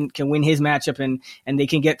Ginn can win his matchup and they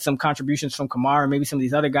can get some contributions from Kamara, maybe some of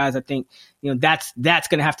these other guys, I think, that's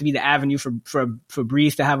going to have to be the avenue for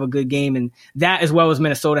Brees to have a good game. And that, as well as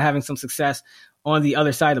Minnesota having some success on the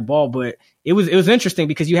other side of the ball. But it was interesting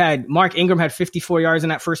because you had Mark Ingram had 54 yards in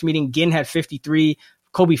that first meeting. Ginn had 53.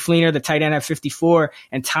 Kobe Fleener, the tight end, had 54.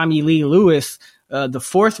 And Tommy Lee Lewis, the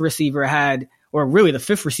 4th receiver, or really the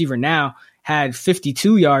 5th receiver now, had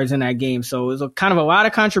 52 yards in that game. So it was kind of a lot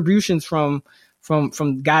of contributions from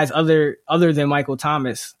from guys other than Michael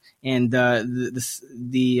Thomas. And the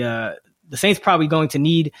Saints probably going to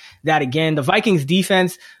need that again. The Vikings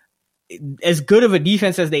defense, as good of a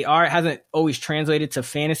defense as they are, it hasn't always translated to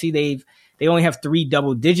fantasy. They only have 3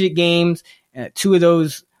 double-digit games. 2 of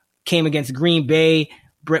those came against Green Bay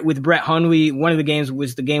with Brett Hundley. One of the games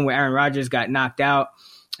was the game where Aaron Rodgers got knocked out,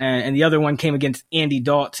 and the other one came against Andy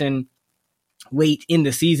Dalton late in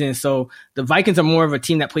the season. So the Vikings are more of a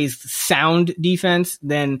team that plays sound defense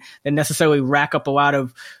than necessarily rack up a lot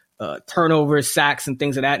of turnovers, sacks, and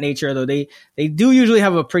things of that nature. Although they do usually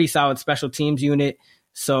have a pretty solid special teams unit.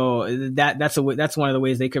 So that's one of the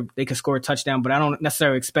ways they could score a touchdown. But I don't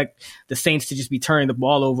necessarily expect the Saints to just be turning the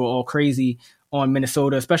ball over all crazy on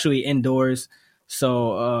Minnesota, especially indoors.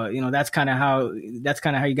 So that's kind of how you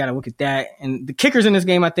got to look at that. And the kickers in this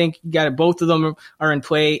game, I think both of them are in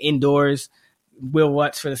play indoors. Will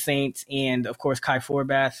Lutz for the Saints, and of course Kai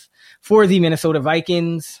Forbath for the Minnesota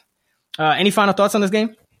Vikings. Any final thoughts on this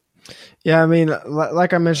game? Yeah, I mean,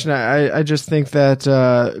 like I mentioned, I just think that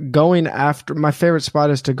going after, my favorite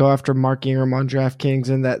spot is to go after Mark Ingram on DraftKings,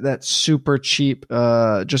 and that super cheap,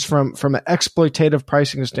 just from an exploitative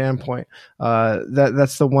pricing standpoint,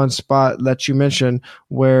 that's the one spot that you mentioned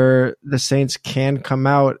where the Saints can come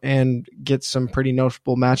out and get some pretty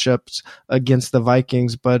notable matchups against the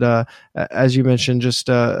Vikings. But as you mentioned, just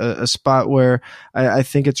a spot where I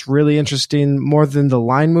think it's really interesting more than the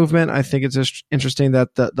line movement. I think it's just interesting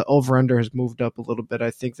that the over-under has moved up a little bit.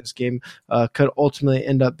 I think this game could ultimately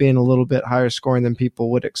end up being a little bit higher scoring than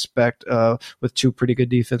people would expect with 2 pretty good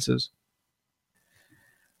defenses.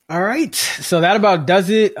 All right. So that about does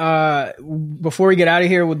it. Before we get out of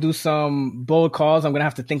here, we'll do some bold calls. I'm going to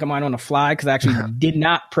have to think of mine on the fly because I actually did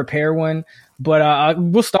not prepare one. But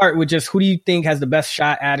we'll start with just who do you think has the best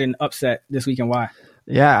shot at an upset this week and why?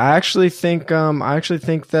 Yeah, I actually think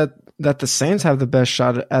that the Saints have the best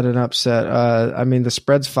shot at an upset. I mean, the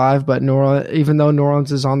spread's 5, but even though New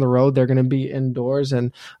Orleans is on the road, they're going to be indoors.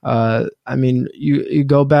 And I mean, you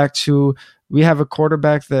go back to, we have a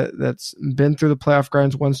quarterback that's been through the playoff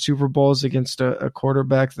grinds, won Super Bowls against a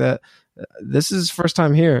quarterback that this is his first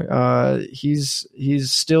time here. He's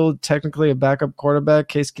still technically a backup quarterback.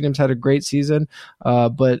 Case Keenum's had a great season,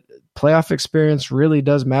 but playoff experience really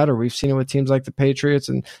does matter. We've seen it with teams like the Patriots,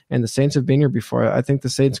 and the Saints have been here before. I think the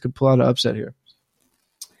Saints could pull out an upset here.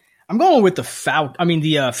 I'm going with the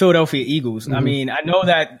Philadelphia Eagles. Mm-hmm. I mean, I know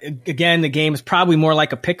that, again, the game is probably more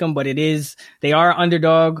like a pick'em, but they are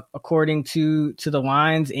underdog according to the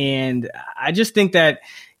lines. And I just think that,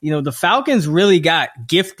 the Falcons really got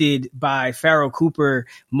gifted by Pharoh Cooper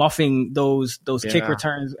muffing those kick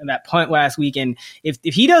returns and that punt last week. And if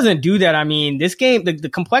he doesn't do that, I mean, this game, the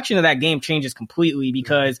complexion of that game changes completely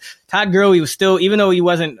because Todd Gurley was still, even though he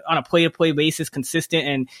wasn't on a play-to-play basis consistent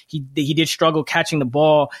and he did struggle catching the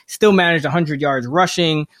ball, still managed 100 yards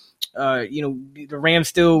rushing. The Rams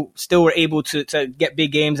still were able to get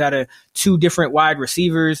big games out of 2 different wide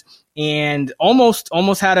receivers and almost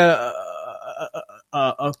had a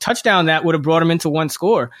touchdown that would have brought him into 1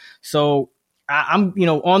 score. So I'm,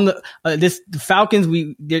 on the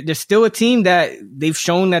Falcons, they're still a team that they've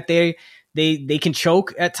shown that they can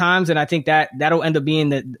choke at times. And I think that'll end up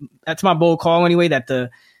being that's my bold call anyway, that the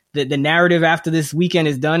narrative after this weekend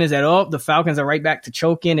is done is that, the Falcons are right back to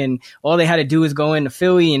choking and all they had to do is go into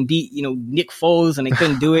Philly and beat, Nick Foles, and they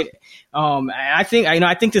couldn't do it. I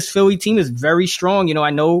think this Philly team is very strong.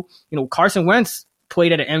 I know, Carson Wentz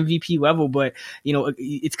played at an MVP level, but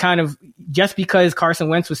it's kind of just because Carson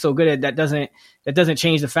Wentz was so good at that doesn't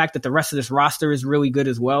change the fact that the rest of this roster is really good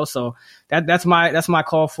as well. So that's my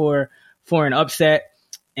call for an upset.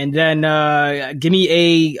 And then give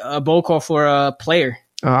me a bold call for a player.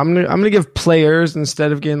 I'm gonna give players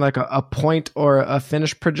instead of getting like a point or a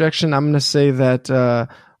finish projection. I'm gonna say that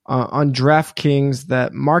on DraftKings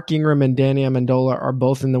that Mark Ingram and Danny Amendola are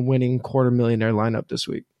both in the winning $250,000 lineup this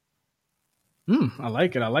week. I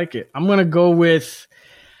like it. I'm gonna go with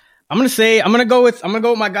my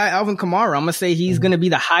guy Alvin Kamara. I'm gonna say he's gonna be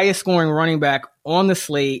the highest scoring running back on the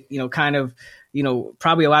slate.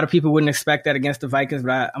 Probably a lot of people wouldn't expect that against the Vikings,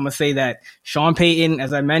 but I'm gonna say that Sean Payton,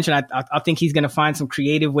 as I mentioned, I think he's gonna find some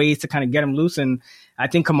creative ways to kind of get him loose, and I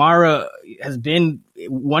think Kamara has been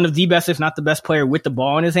one of the best, if not the best player with the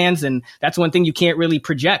ball in his hands, and that's one thing you can't really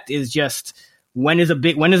project is just when is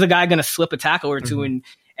a guy gonna slip a tackle or two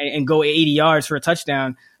and go 80 yards for a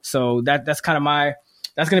touchdown. So that's going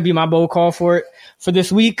to be my bold call for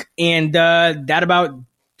this week. And that about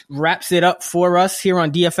wraps it up for us here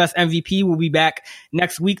on DFS MVP. We'll be back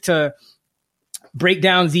next week to break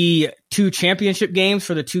down the 2 championship games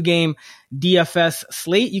for the 2-game DFS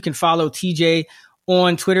slate. You can follow TJ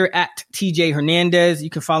on Twitter at TJ Hernandez. You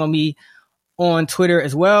can follow me on Twitter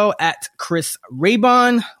as well at Chris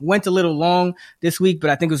Raybon. Went a little long this week, but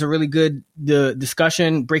I think it was a really good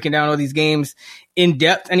discussion, breaking down all these games in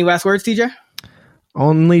depth. Any last words, TJ?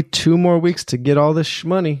 Only 2 more weeks to get all this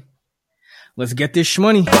shmoney. Let's get this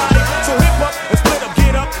shmoney. So hip up and split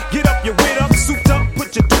up, get up, your wit up, souped up,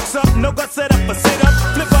 put your dukes up, no guts set up or sit up,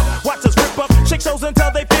 flip up, watch us rip up, shake shows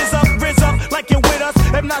until they fizz up, rizz up, like you're with us,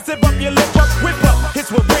 if not zip up your lip up, whip up,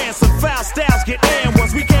 hits with ransom, foul styles get in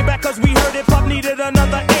once we came back cause we heard hip hop needed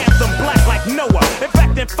another anthem, black like Noah, in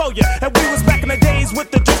fact in Foya, and we was back in the days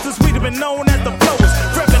with the drifters, we'd have been known as the flowers,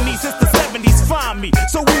 revenue since the 70s, find me,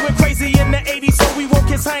 so we went crazy in the 80s, so we woke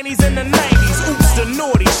his heinies in the 90s, oops the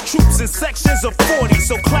naughties, troops in sections of 40,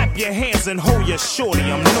 so clap your hands and hold your shorty,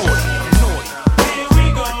 I'm naughty.